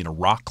one that got me into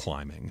rock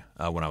climbing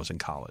when I was in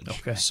college.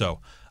 Okay. So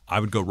I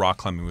would go rock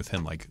climbing with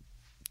him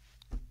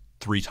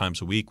 3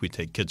 times a week. We'd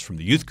take kids from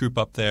the youth group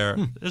up there.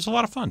 It was a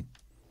lot of fun.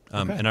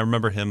 And I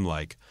remember him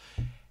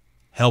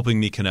helping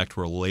me connect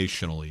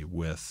relationally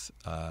with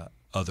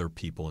other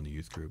people in the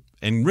youth group,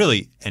 and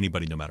really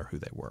anybody, no matter who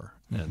they were.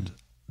 And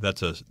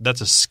that's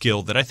a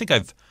skill that I think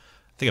I've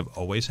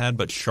always had,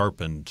 but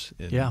sharpened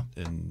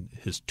in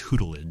his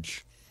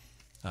tutelage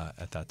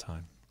at that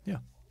time. Yeah.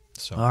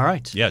 So all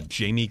right. Yeah,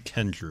 Jamie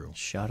Kendrew.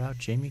 Shout out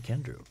Jamie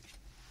Kendrew.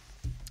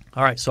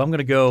 All right, so I'm going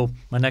to go.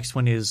 My next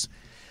one is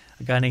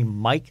a guy named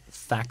Mike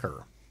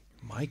Thacker.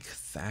 Mike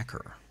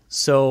Thacker.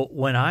 So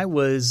when I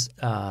was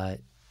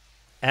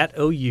at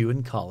OU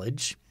in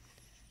college,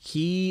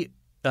 he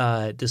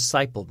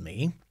discipled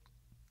me,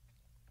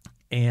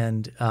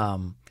 and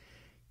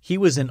he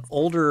was an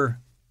older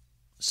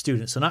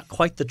student, so not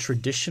quite the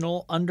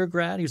traditional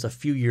undergrad. He was a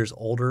few years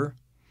older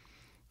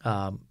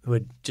who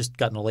had just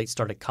gotten a late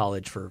start at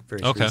college for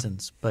various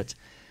reasons. But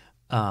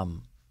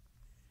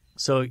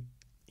so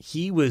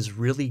he was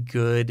really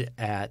good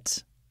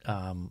at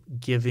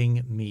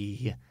giving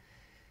me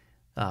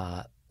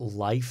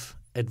life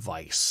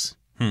advice.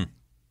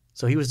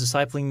 So he was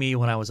discipling me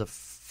when I was a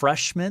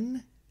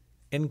freshman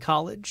in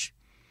college,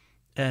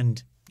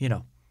 and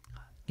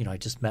I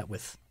just met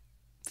with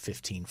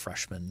 15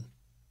 freshmen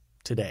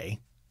today,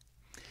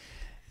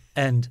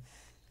 and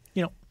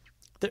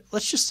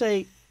let's just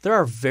say there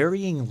are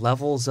varying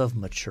levels of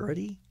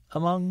maturity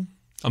among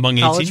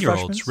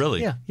 18-year-olds.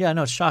 Really? Yeah.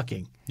 No, it's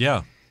shocking.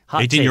 Yeah,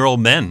 18-year-old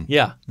men.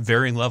 Yeah,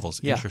 varying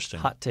levels. Yeah. Interesting.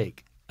 Hot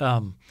take.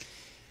 And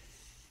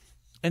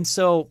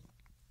so,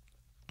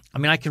 I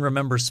mean, I can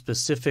remember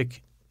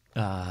specific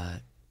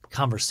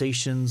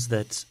conversations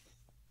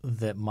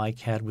that Mike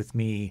had with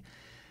me.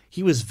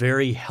 He was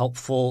very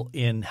helpful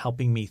in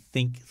helping me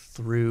think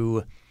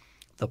through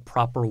the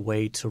proper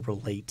way to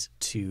relate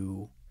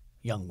to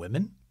young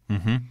women,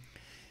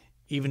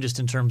 even just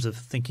in terms of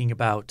thinking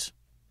about,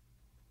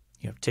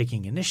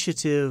 taking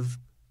initiative,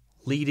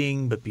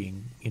 leading, but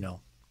being,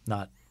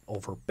 not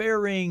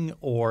overbearing,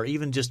 or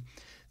even just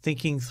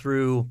thinking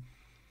through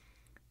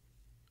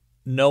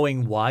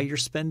knowing why you're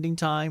spending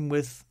time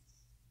with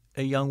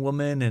a young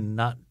woman and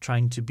not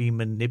trying to be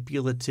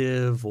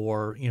manipulative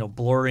or,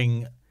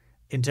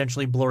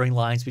 intentionally blurring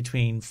lines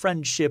between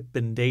friendship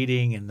and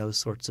dating and those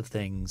sorts of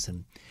things.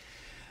 And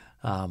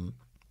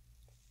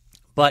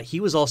but he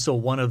was also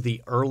one of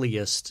the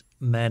earliest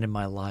men in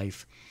my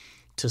life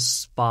to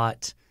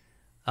spot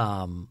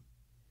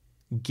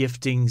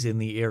giftings in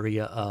the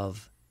area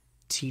of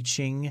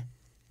teaching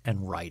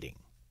and writing.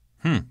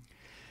 And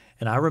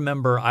I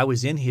remember I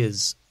was in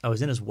his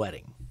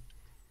wedding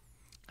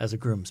as a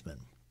groomsman.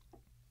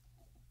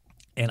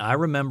 And I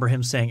remember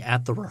him saying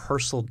at the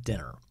rehearsal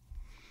dinner,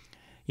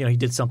 he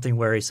did something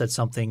where he said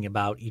something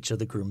about each of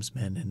the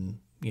groomsmen and,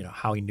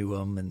 how he knew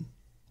them. And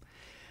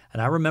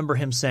I remember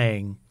him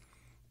saying,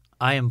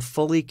 I am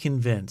fully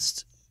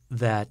convinced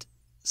that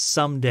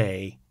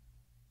someday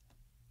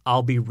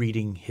I'll be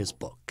reading his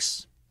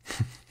books.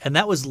 And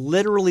that was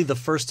literally the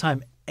first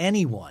time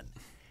anyone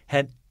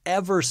had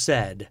ever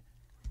said,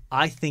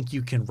 I think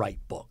you can write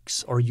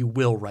books, or you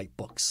will write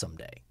books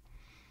someday.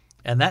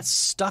 And that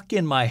stuck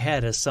in my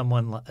head as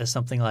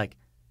something like,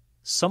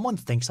 someone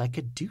thinks I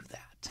could do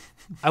that.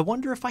 I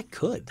wonder if I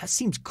could. That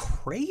seems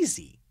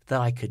crazy that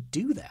I could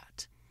do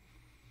that.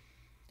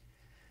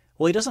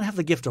 Well, he doesn't have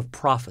the gift of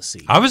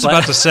prophecy. I was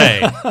about to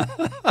say.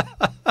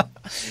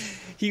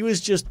 He was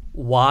just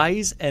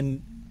wise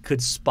and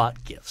could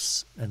spot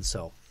gifts. And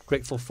so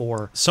grateful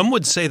for... Some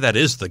would say that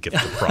is the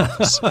gift of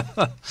prophecy.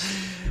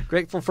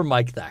 Grateful for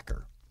Mike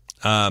Thacker.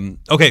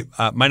 Okay,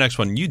 my next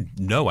one,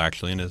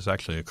 actually, and is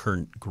actually a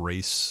current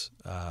Grace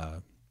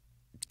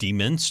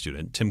D-Min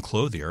student, Tim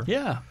Clothier.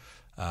 Yeah.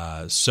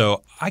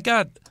 So I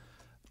got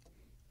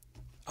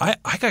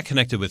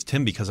connected with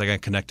Tim because I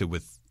got connected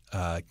with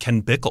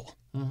Ken Bickle.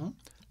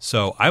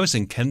 So I was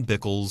in Ken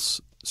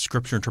Bickle's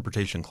scripture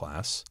interpretation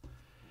class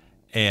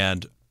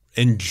and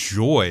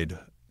enjoyed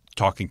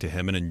talking to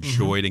him and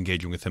enjoyed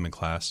engaging with him in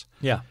class.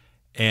 Yeah.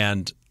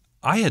 And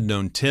I had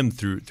known Tim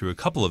through a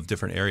couple of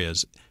different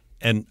areas.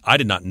 And I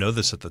did not know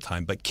this at the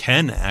time, but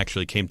Ken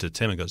actually came to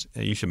Tim and goes,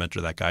 hey, you should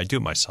mentor that guy. I do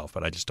it myself,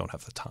 but I just don't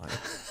have the time.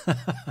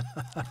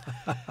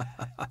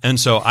 And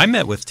so I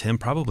met with Tim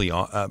probably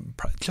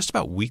just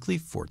about weekly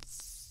for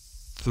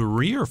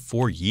 3 or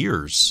 4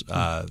 years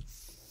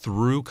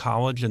through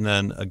college and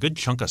then a good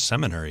chunk of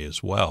seminary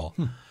as well.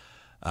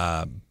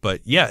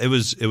 But yeah, it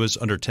was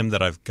under Tim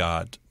that I've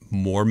got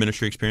more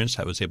ministry experience.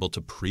 I was able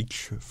to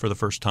preach for the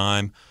first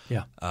time.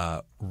 Yeah.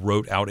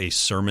 Wrote out a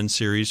sermon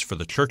series for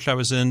the church I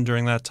was in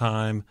during that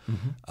time.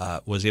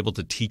 Was able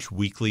to teach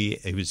weekly.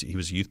 He was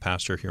a youth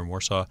pastor here in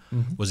Warsaw.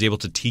 Was able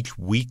to teach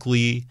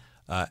weekly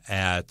on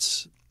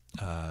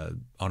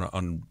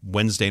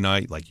Wednesday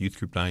night, like youth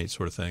group night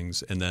sort of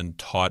things, and then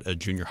taught a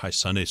junior high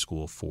Sunday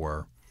school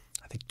for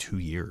I think 2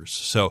 years.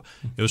 So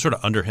it was sort of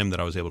under him that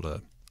I was able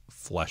to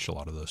flesh a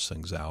lot of those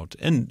things out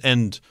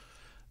and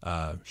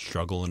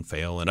struggle and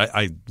fail. And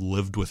I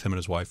lived with him and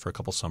his wife for a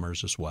couple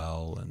summers as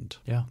well. And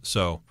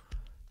so,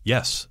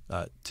 yes,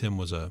 Tim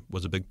was a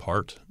big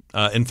part.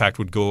 In fact,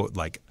 would go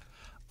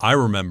I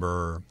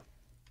remember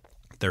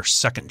their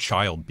second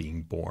child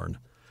being born,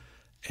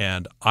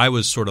 and I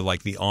was sort of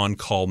like the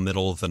on-call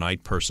middle of the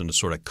night person to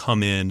sort of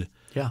come in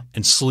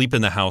and sleep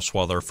in the house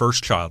while their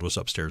first child was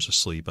upstairs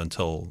asleep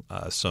until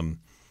some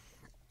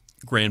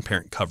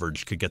grandparent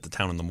coverage could get to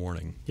town in the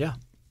morning. Yeah,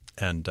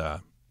 and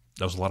that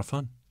was a lot of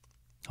fun.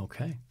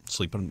 Okay.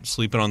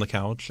 Sleeping on the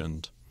couch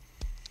and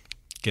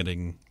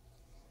getting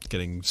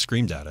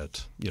screamed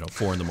at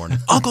 4 a.m.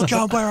 Uncle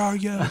John, where are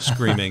you?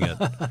 Screaming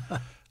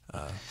at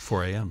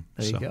 4 a.m.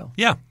 There you go.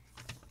 Yeah.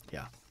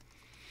 Yeah.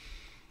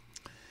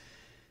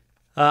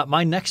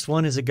 My next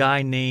one is a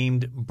guy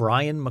named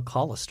Brian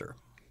McAllister.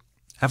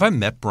 Have I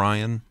met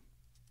Brian?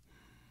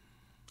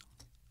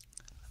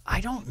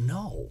 I don't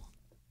know.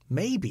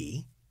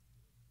 Maybe.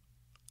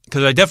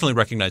 Because I definitely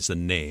recognize the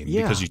name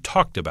Yeah. because you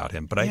talked about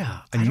him, but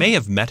Yeah, I may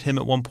have met him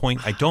at one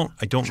point. I don't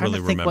I'm really trying to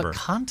think remember. what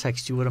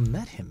context you would have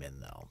met him in,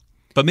 though.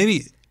 But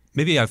maybe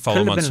I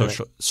follow him Could on have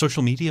been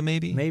social media.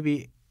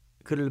 Maybe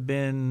could have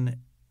been.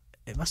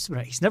 It must have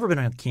been. He's never been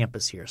on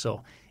campus here,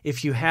 so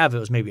if you have, it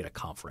was maybe at a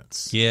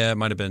conference. Yeah, it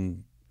might have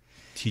been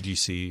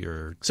TGC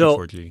or So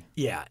T4G.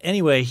 yeah.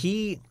 Anyway,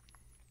 he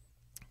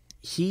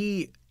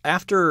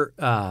after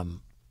I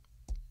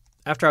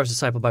was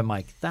discipled by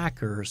Mike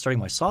Thacker, starting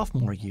my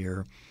sophomore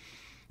year,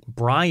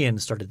 Brian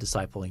started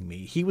discipling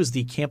me. He was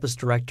the campus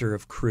director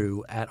of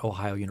Crew at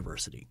Ohio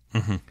University.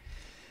 Mm-hmm.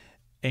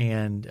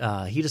 And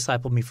he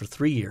discipled me for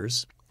 3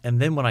 years. And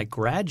then when I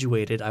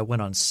graduated, I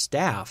went on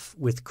staff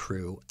with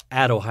Crew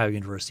at Ohio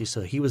University.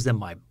 So he was then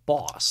my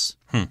boss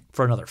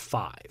for another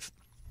 5.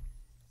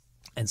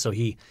 And so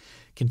he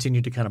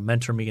continued to kind of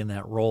mentor me in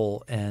that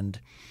role. And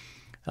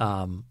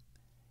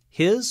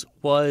his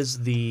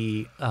was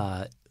the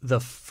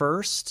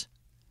first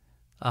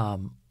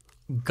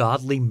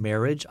godly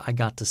marriage I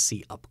got to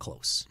see up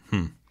close.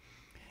 And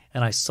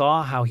I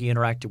saw how he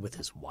interacted with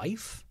his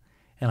wife,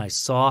 and I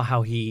saw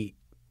how he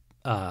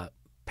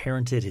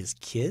parented his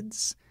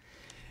kids.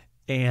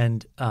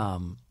 And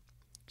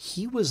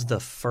he was the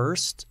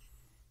first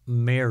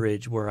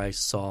marriage where I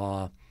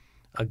saw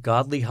a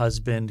godly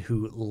husband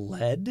who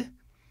led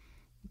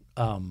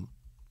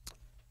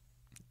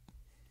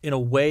in a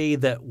way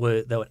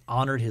that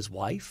honored his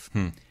wife.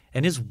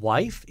 And his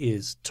wife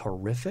is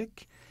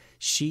terrific.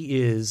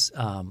 She is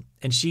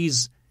and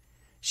she's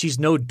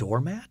no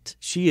doormat.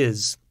 She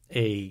is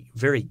a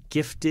very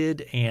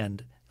gifted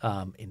and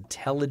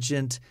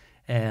intelligent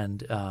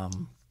and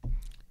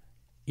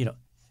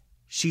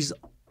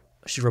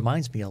she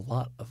reminds me a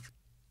lot of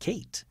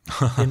Kate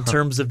in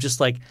terms of just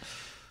like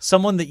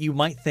someone that you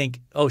might think,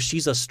 oh,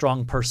 she's a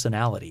strong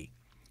personality.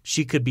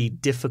 She could be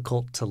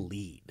difficult to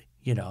lead,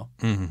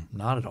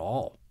 Not at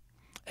all.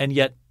 And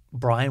yet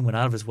Brian went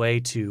out of his way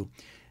to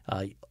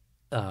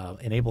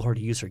enable her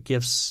to use her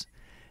gifts.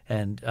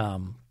 And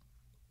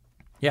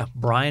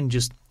Brian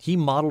he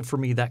modeled for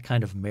me that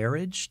kind of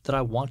marriage that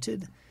I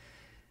wanted.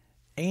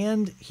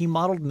 And he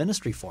modeled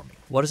ministry for me.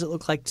 What does it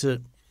look like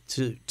to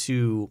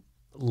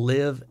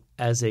live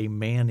as a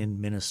man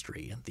in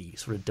ministry and the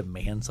sort of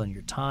demands on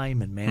your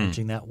time and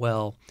managing that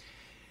well?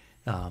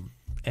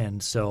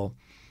 And so,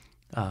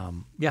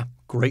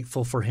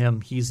 grateful for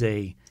him. He's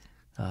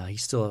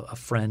still a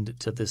friend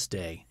to this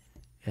day,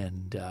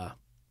 and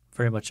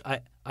very much.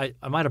 I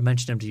might have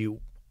mentioned him to you.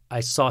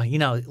 I saw he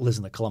now lives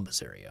in the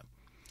Columbus area.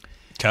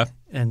 Okay.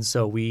 And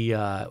so we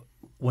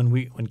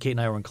when Kate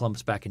and I were in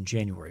Columbus back in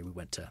January, we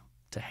went to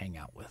hang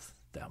out with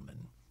them.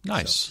 And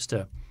nice. So just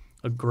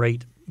a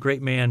great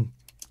man.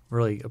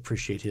 Really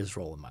appreciate his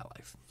role in my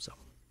life. So.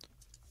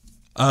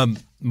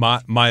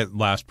 My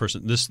last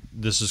person.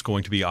 This is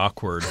going to be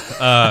awkward.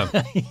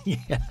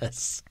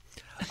 Yes.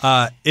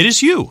 It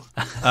is you.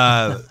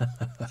 I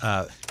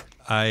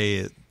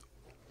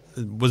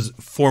was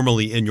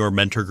formerly in your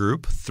mentor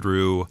group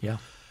through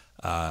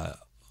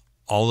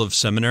all of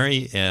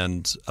seminary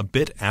and a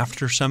bit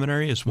after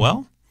seminary as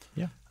well.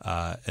 Yeah.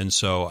 And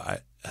so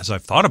as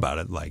I've thought about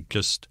it,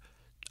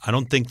 I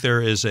don't think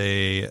there is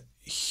a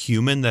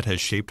human that has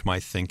shaped my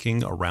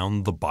thinking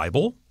around the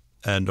Bible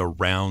and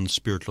around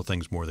spiritual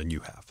things more than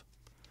you have.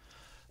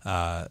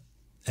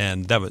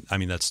 And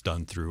that's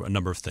done through a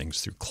number of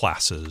things, through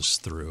classes,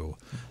 through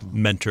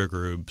mentor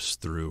groups,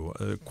 through,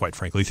 quite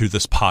frankly, through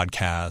this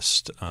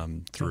podcast,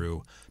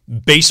 through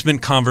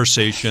basement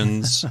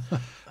conversations,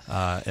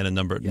 and a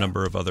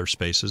number of other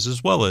spaces,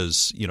 as well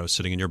as,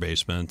 sitting in your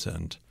basement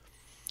and,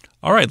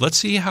 all right, let's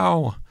see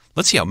how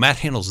Matt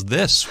handles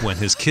this when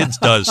his kids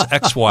does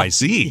X, Y,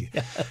 Z,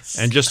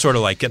 and just sort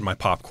of like getting my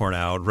popcorn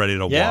out, ready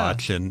to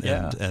watch,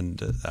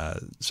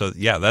 so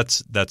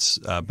that's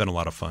been a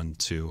lot of fun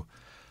to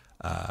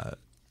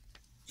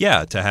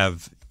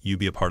have you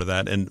be a part of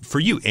that, and for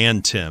you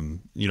and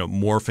Tim,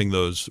 morphing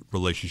those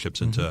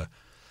relationships into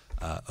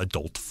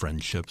adult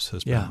friendships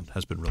has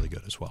been really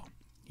good as well.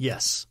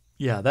 Yes,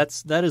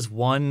 that is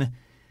one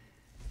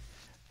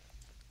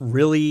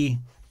really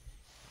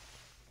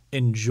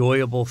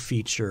enjoyable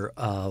feature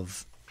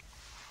of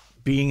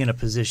being in a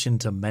position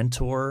to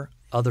mentor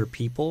other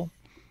people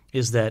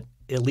is that,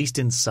 at least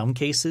in some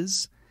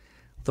cases,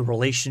 the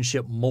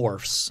relationship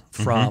morphs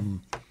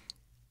from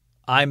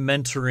I'm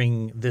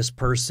mentoring this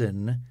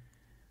person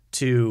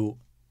to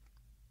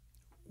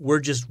we're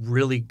just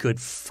really good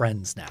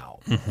friends now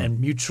and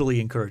mutually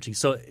encouraging.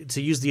 So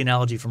to use the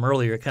analogy from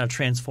earlier, it kind of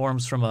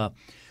transforms from a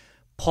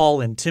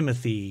Paul and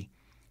Timothy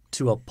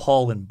to a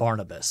Paul and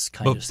Barnabas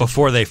kind of situation.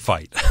 Before they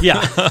fight.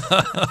 Yeah.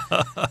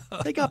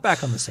 They got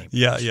back on the same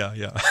page.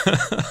 Yeah.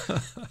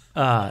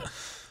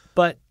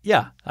 But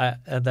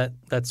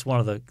that's one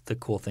of the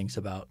cool things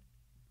about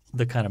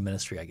the kind of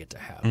ministry I get to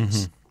have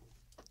is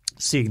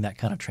seeing that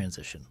kind of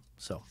transition.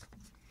 So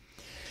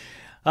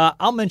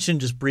I'll mention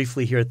just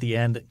briefly here at the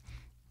end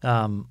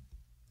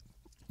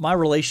my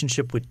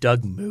relationship with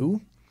Doug Moo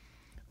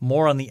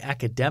more on the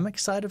academic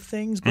side of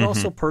things, but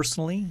also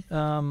personally,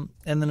 and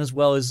then as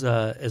well as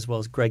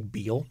Greg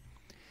Beal.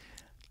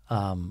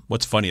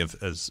 What's funny of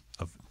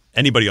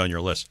anybody on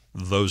your list,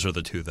 those are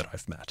the two that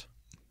I've met.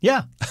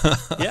 Yeah,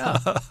 yeah.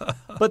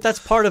 But that's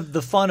part of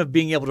the fun of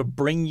being able to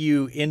bring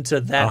you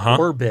into that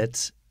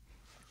orbit.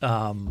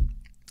 No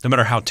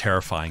matter how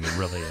terrifying it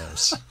really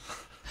is.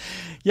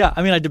 Yeah,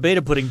 I mean, I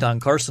debated putting Don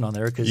Carson on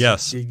there because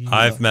yes,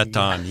 I've met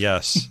Don.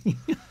 Yes.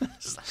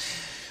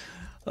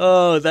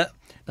 Oh,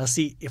 now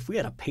see, if we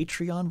had a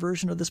Patreon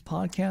version of this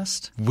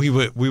podcast, we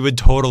would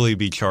totally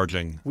be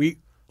charging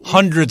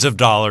hundreds of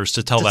dollars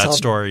to tell that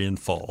story in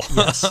full.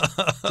 Yes,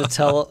 to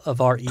tell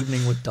of our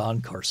evening with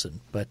Don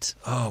Carson, but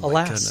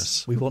alas,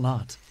 goodness, we will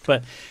not.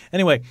 But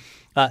anyway,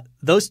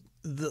 those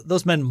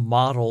men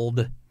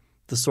modeled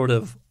the sort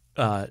of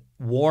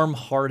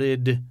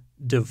warm-hearted,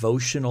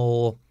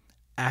 devotional,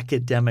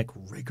 academic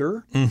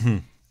rigor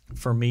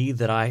for me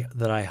that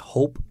I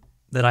hope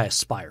that I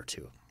aspire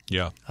to.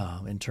 Yeah,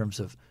 in terms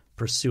of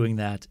pursuing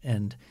that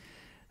and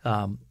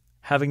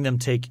having them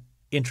take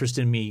interest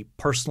in me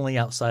personally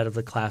outside of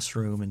the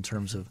classroom in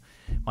terms of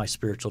my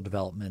spiritual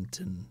development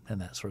and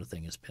that sort of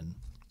thing has been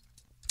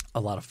a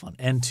lot of fun.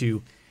 And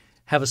to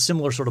have a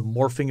similar sort of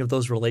morphing of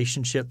those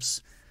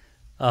relationships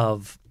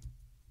of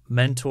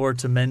mentor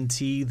to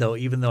mentee,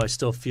 even though I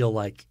still feel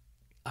like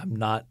I'm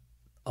not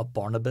a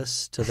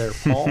Barnabas to their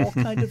Paul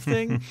kind of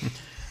thing.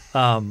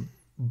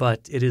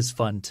 But it is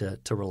fun to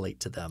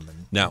relate to them.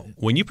 Now,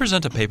 when you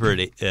present a paper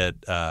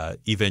at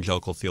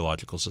Evangelical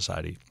Theological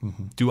Society,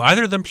 do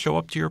either of them show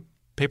up to your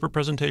paper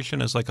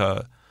presentation as like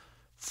a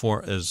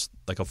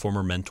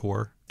former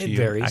mentor to you? It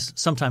varies.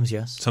 Sometimes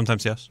yes.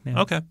 Sometimes yes?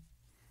 Yeah. Okay.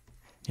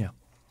 Yeah.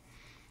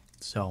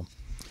 So,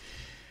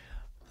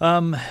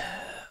 well,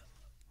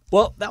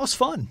 that was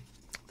fun.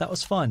 That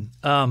was fun.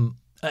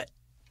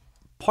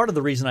 Part of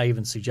the reason I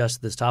even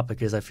suggested this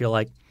topic is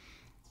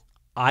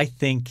I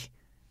think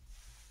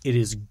it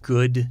is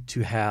good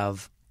to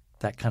have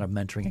that kind of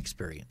mentoring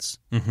experience,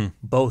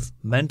 both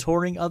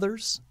mentoring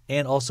others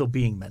and also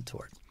being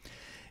mentored.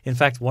 In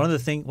fact, one of the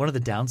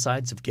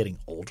downsides of getting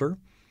older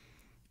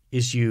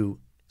is you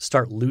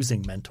start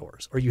losing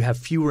mentors, or you have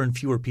fewer and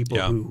fewer people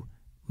who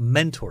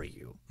mentor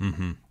you.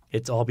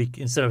 It's all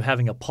instead of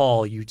having a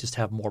Paul, you just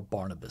have more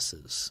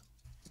Barnabases.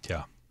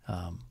 Yeah.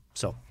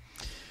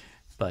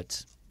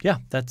 But yeah,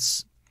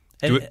 that's.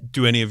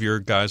 Do any of your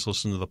guys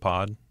listen to the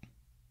pod?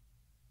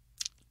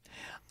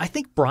 I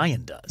think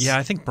Brian does. Yeah,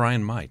 I think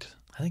Brian might.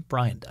 I think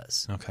Brian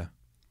does. Okay.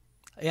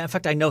 Yeah, in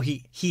fact, I know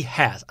he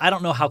has. I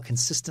don't know how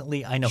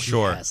consistently. I know he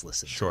has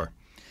listened. Sure.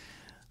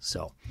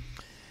 So,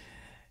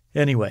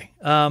 anyway,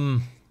 yeah,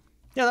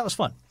 that was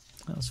fun.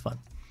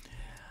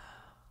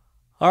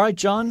 All right,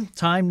 John,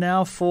 time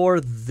now for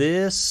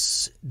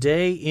This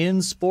Day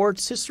in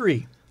Sports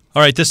History.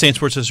 All right, This Day in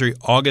Sports History,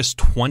 August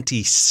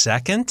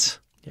 22nd.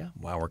 Yeah.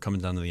 Wow, we're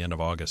coming down to the end of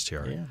August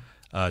here. Yeah.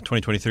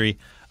 2023.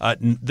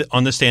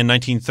 On this day in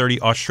 1930,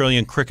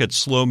 Australian cricket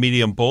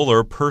slow-medium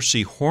bowler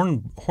Percy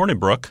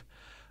Hornibrook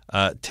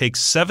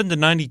takes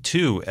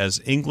 7-92 as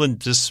England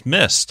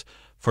dismissed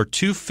for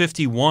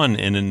 251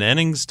 in an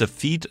innings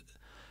defeat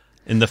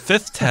in the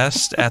fifth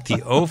test at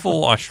the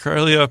Oval.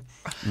 Australia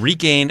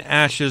regain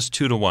Ashes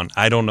 2-1.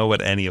 I don't know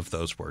what any of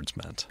those words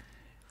meant.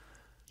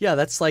 Yeah,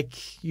 that's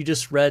like you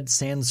just read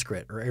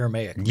Sanskrit or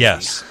Aramaic.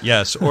 Yes.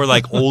 Or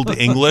like Old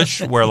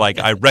English where like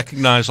I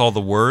recognize all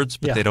the words,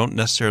 but they don't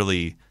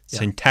necessarily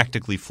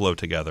syntactically flow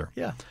together.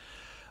 Yeah.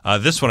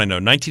 This one I know.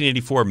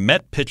 1984,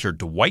 Met pitcher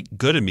Dwight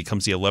Gooden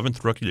becomes the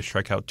 11th rookie to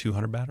strike out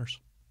 200 batters.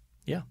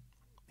 Yeah.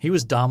 He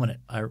was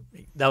dominant.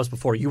 That was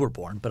before you were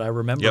born, but I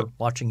remember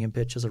watching him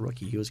pitch as a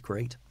rookie. He was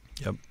great.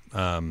 Yep.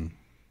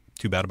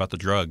 Too bad about the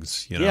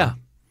drugs, you know.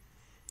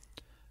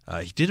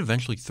 Yeah. He did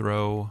eventually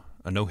throw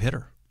a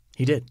no-hitter.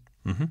 He did.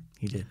 Mm-hmm.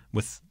 He did.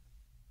 With,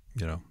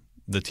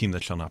 the team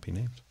that shall not be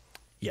named.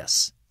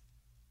 Yes.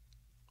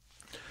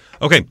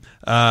 Okay.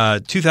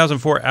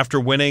 2004, after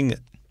winning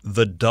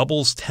the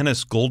doubles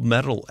tennis gold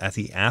medal at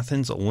the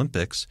Athens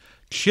Olympics,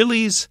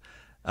 Chile's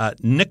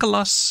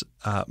Nicolas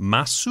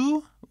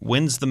Massu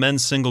wins the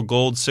men's single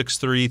gold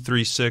 6-3,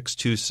 3-6,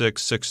 2-6,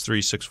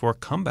 6-3, 6-4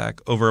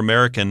 comeback over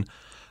American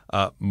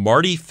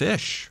Marty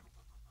Fish.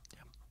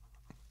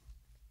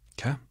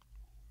 Okay.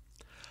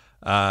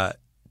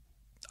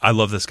 I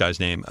love this guy's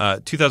name.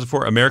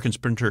 2004, American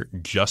sprinter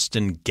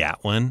Justin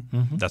Gatlin.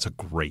 Mm-hmm. That's a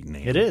great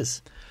name. It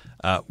is.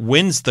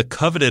 Wins the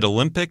coveted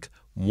Olympic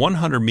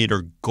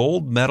 100-meter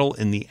gold medal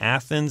in the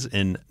Athens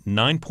in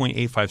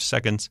 9.85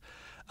 seconds,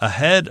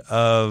 ahead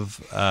of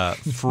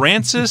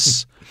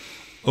Francis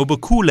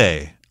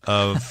Obekule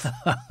of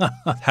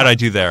 – how'd I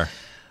do there?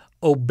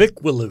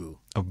 Obikwelu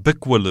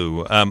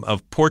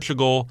of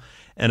Portugal,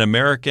 and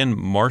American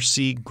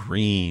Marcy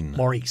Green.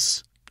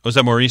 Maurice. Oh, is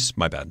that Maurice?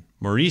 My bad.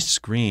 Maurice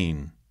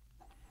Green.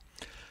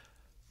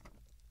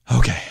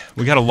 Okay.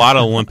 We got a lot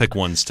of Olympic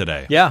ones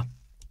today. Yeah.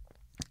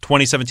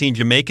 2017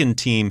 Jamaican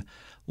team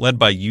led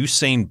by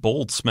Usain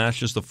Bolt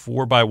smashes the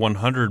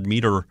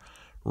 4x100-meter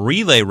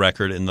relay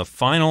record in the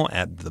final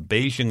at the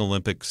Beijing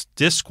Olympics,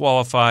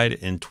 disqualified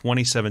in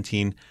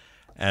 2017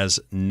 as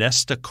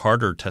Nesta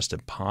Carter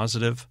tested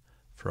positive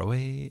for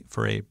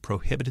a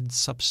prohibited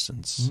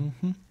substance.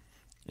 Mm-hmm.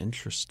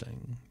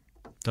 Interesting.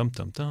 Dum,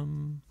 dum,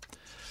 dum.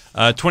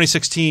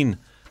 2016,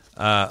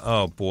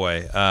 Thiago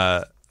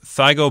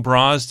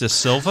Braz de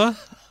Silva.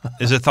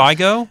 Is it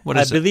Thiago? What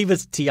is it? I believe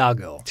it's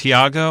Tiago.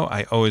 Tiago?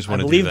 I always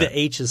want to do that. I believe the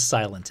H is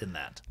silent in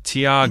that.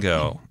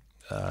 Tiago.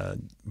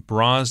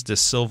 Braz de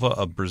Silva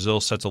of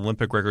Brazil sets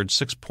Olympic record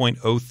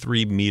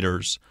 6.03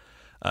 meters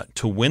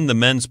to win the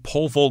men's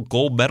pole vault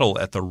gold medal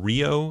at the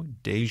Rio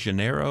de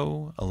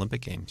Janeiro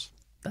Olympic Games.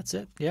 That's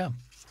it. Yeah.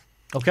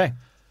 Okay.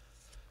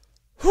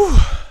 Whew.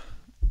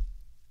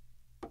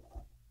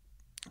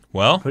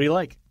 Well, who do you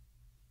like?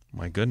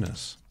 My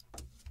goodness.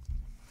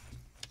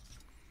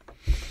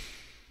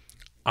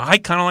 I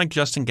kind of like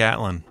Justin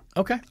Gatlin.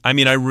 Okay. I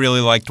mean, I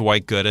really like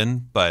Dwight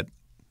Gooden, but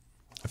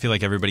I feel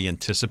like everybody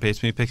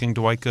anticipates me picking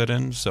Dwight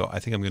Gooden, so I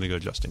think I'm going to go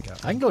Justin Gatlin.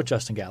 I can go with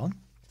Justin Gatlin.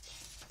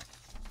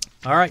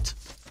 All right.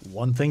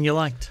 One thing you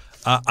liked.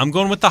 I'm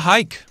going with the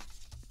hike.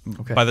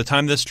 Okay. By the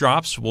time this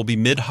drops, we'll be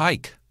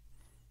mid-hike.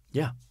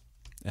 Yeah.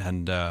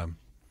 And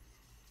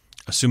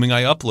assuming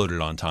I upload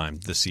it on time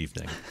this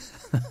evening,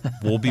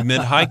 we'll be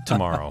mid-hike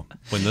tomorrow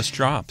when this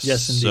drops.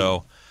 Yes, indeed.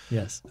 So,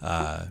 yes.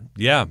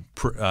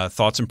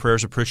 Thoughts and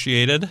prayers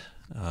appreciated.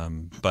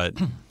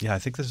 But, yeah, I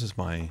think this is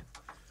my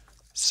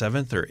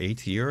 7th or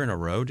 8th year in a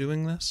row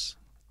doing this.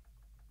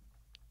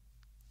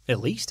 At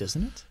least,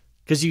 isn't it?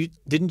 Because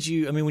when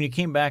you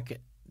came back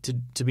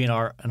to be an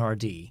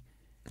RD.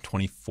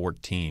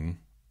 2014.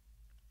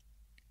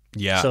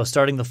 Yeah. So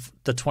starting the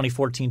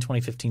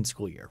 2014-2015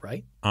 school year,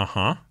 right?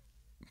 Uh-huh.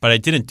 But I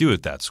didn't do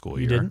it that school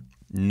year. You didn't?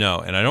 No,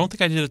 and I don't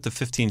think I did it the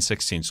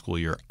 15-16 school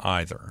year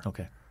either.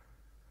 Okay.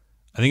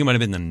 I think it might have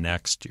been the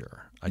next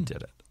year I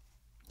did it.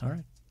 All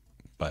right.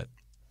 But,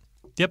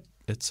 yep,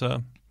 it's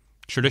a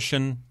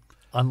tradition.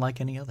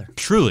 Unlike any other.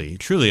 Truly,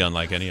 truly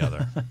unlike any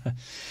other.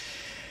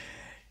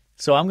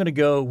 So I'm going to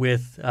go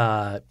with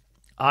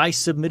I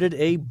submitted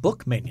a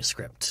book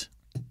manuscript.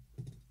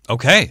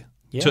 Okay.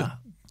 Yeah.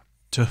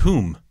 To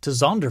whom? To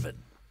Zondervan.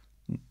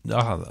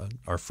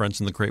 Our friends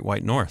in the Great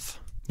White North.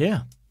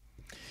 Yeah.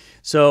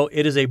 So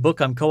it is a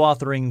book I'm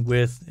co-authoring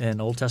with an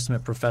Old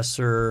Testament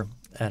professor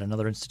at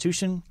another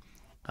institution.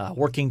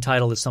 Working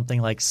title is something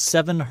like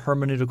 7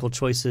 Hermeneutical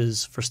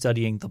Choices for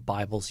Studying the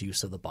Bible's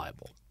Use of the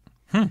Bible.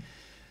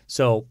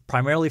 So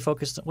primarily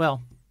focused –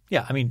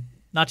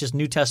 not just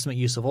New Testament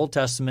use of Old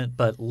Testament,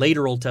 but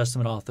later Old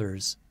Testament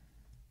authors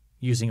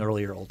using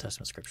earlier Old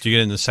Testament scripture. Do you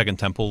get into Second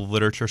Temple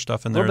literature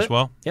stuff in there as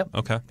well? Yep.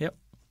 Okay. Yep.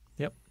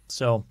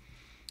 So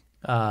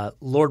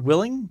Lord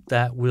willing,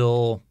 that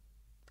will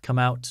come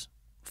out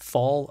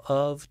fall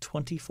of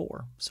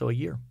 24, so a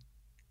year.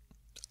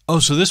 Oh,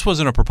 so this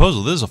wasn't a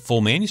proposal. This is a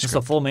full manuscript.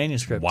 It's a full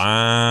manuscript.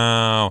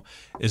 Wow.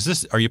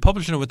 Are you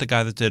publishing it with the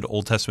guy that did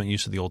Old Testament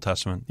use of the Old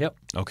Testament? Yep.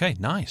 Okay,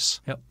 nice.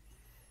 Yep.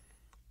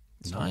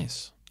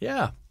 Nice.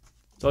 Yeah.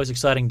 It's always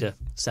exciting to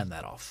send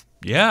that off.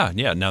 Yeah.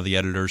 Now the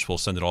editors will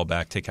send it all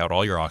back, take out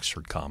all your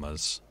Oxford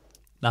commas.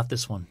 Not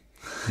this one.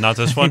 Not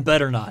this one? They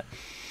better not.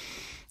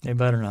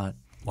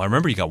 Well, I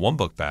remember you got one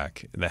book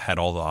back that had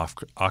all the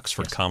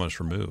Oxford commas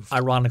removed.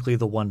 Ironically,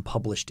 the one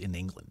published in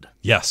England.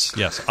 Yes.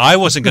 I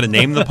wasn't going to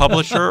name the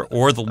publisher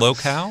or the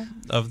locale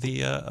of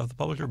the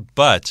publisher,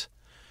 but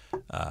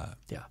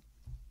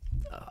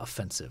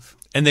offensive.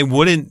 And they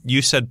wouldn't.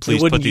 You said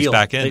please put these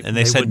back in, and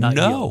they said no.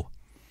 Yield.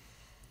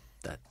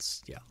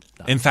 That's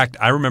In fact,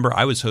 I remember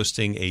I was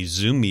hosting a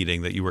Zoom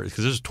meeting that you were, because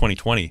this was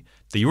 2020,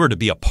 that you were to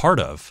be a part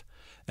of,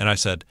 and I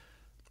said,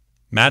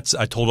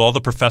 I told all the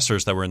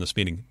professors that were in this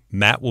meeting,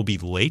 Matt will be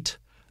late.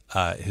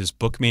 His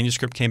book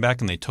manuscript came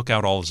back, and they took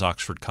out all his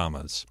Oxford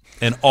commas.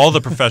 And all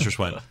the professors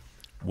went,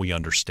 we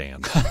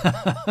understand.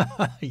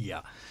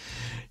 Yeah.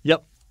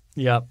 Yep.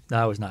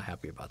 I was not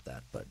happy about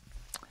that, but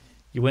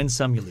you win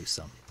some, you lose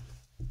some.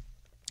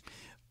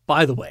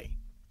 By the way,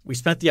 we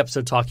spent the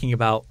episode talking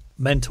about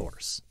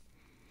mentors,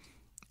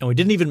 and we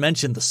didn't even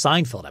mention the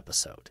Seinfeld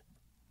episode.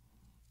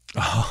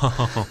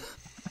 Oh.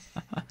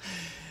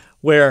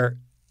 Where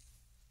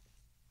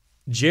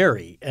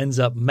Jerry ends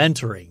up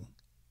mentoring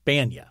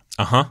Banya.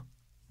 Uh-huh.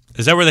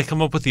 Is that where they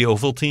come up with the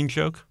Ovaltine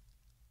joke?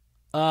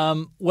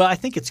 Well, I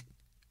think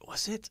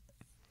was it?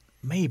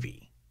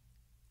 Maybe.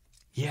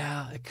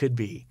 Yeah, it could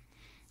be.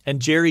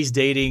 And Jerry's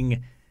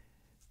dating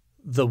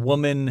the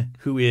woman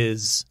who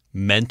is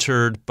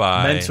mentored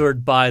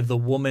by the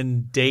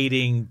woman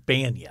dating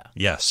Banya.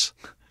 Yes.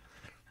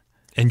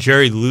 And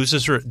Jerry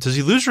does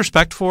he lose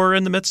respect for her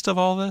in the midst of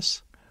all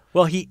this?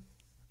 Well, he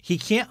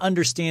can't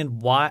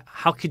understand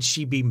how could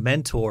she be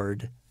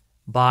mentored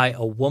by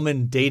a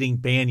woman dating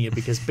Banya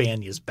because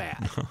Banya's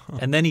bad.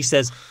 And then he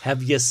says,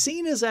 have you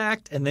seen his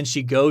act? And then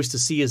she goes to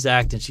see his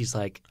act, and she's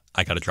like,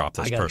 I got to drop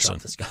this person.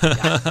 Drop this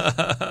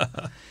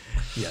guy.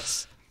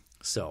 Yes.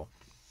 So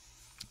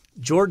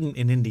Jordan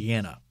in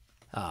Indiana,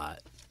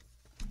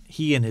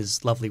 he and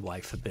his lovely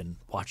wife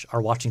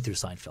are watching through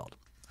Seinfeld.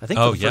 I think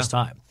for the first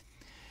time.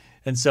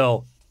 And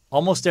so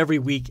almost every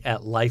week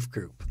at Life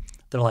Group,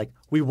 they're like,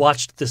 we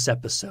watched this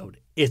episode.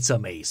 It's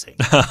amazing.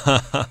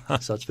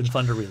 So it's been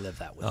fun to relive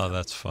that with them. Oh,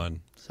 that's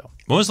fun. So,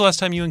 when was the last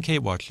time you and Kate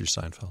watched your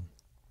Seinfeld?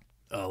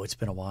 oh, it's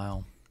been a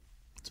while.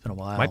 It's been a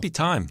while. Might be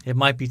time. It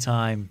might be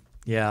time.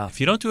 Yeah. If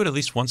you don't do it at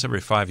least once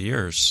every 5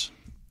 years.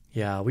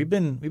 Yeah, we've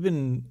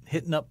been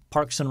hitting up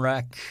Parks and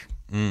Rec.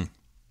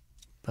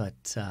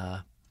 But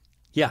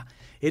yeah,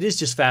 it is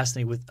just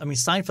fascinating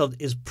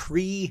Seinfeld is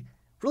pre-internet,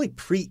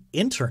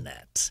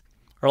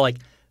 or like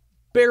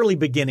barely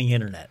beginning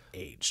internet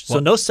age. So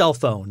no cell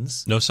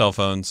phones. No cell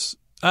phones.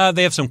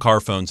 They have some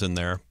car phones in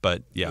there,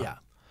 but yeah.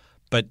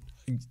 But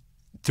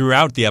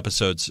throughout the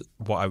episodes,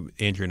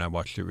 Andrew and I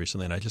watched it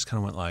recently, and I just kind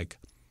of went like,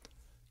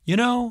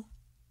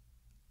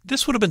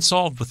 this would have been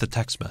solved with a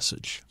text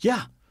message.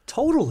 Yeah,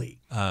 totally.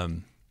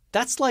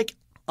 That's like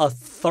a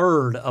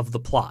third of the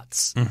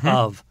plots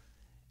of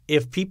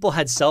if people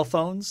had cell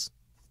phones,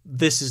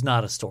 this is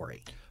not a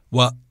story.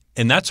 Well,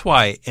 and that's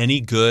why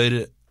any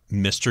good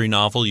mystery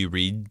novel you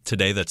read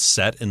today that's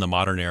set in the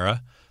modern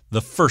era,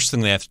 the first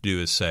thing they have to do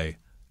is say,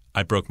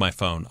 I broke my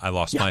phone. I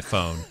lost my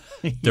phone.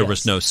 There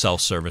was no cell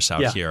service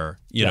out here,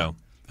 you know.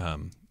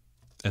 And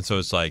so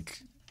it's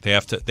like they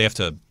have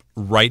to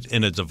write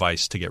in a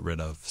device to get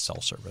rid of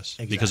cell service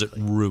because it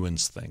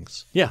ruins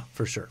things. Yeah,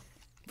 for sure.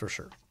 For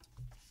sure.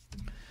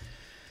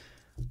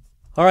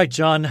 All right,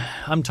 John,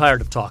 I'm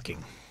tired of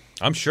talking.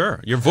 I'm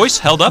sure. Your voice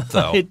held up,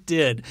 though. It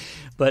did,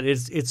 but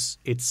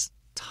it's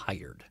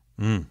tired.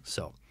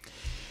 So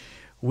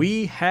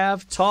we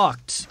have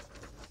talked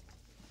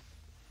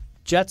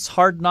Jets,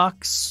 Hard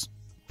Knocks,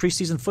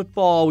 preseason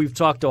football. We've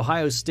talked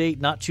Ohio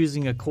State not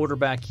choosing a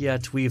quarterback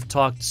yet. We've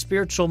talked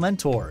spiritual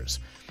mentors.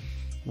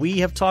 We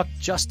have talked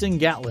Justin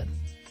Gatlin.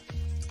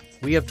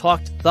 We have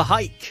talked The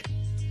Hike.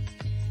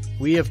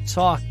 We have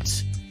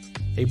talked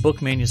a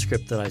book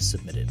manuscript that I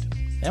submitted.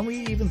 And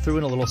we even threw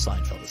in a little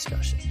Seinfeld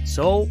discussion.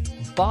 So,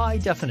 by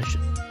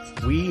definition,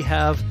 we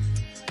have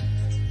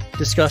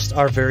discussed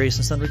our various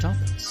and sundry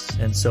topics.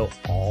 And so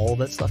all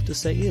that's left to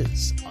say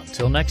is,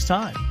 until next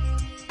time,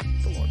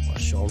 the Lord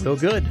bless you all real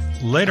good.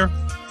 Later.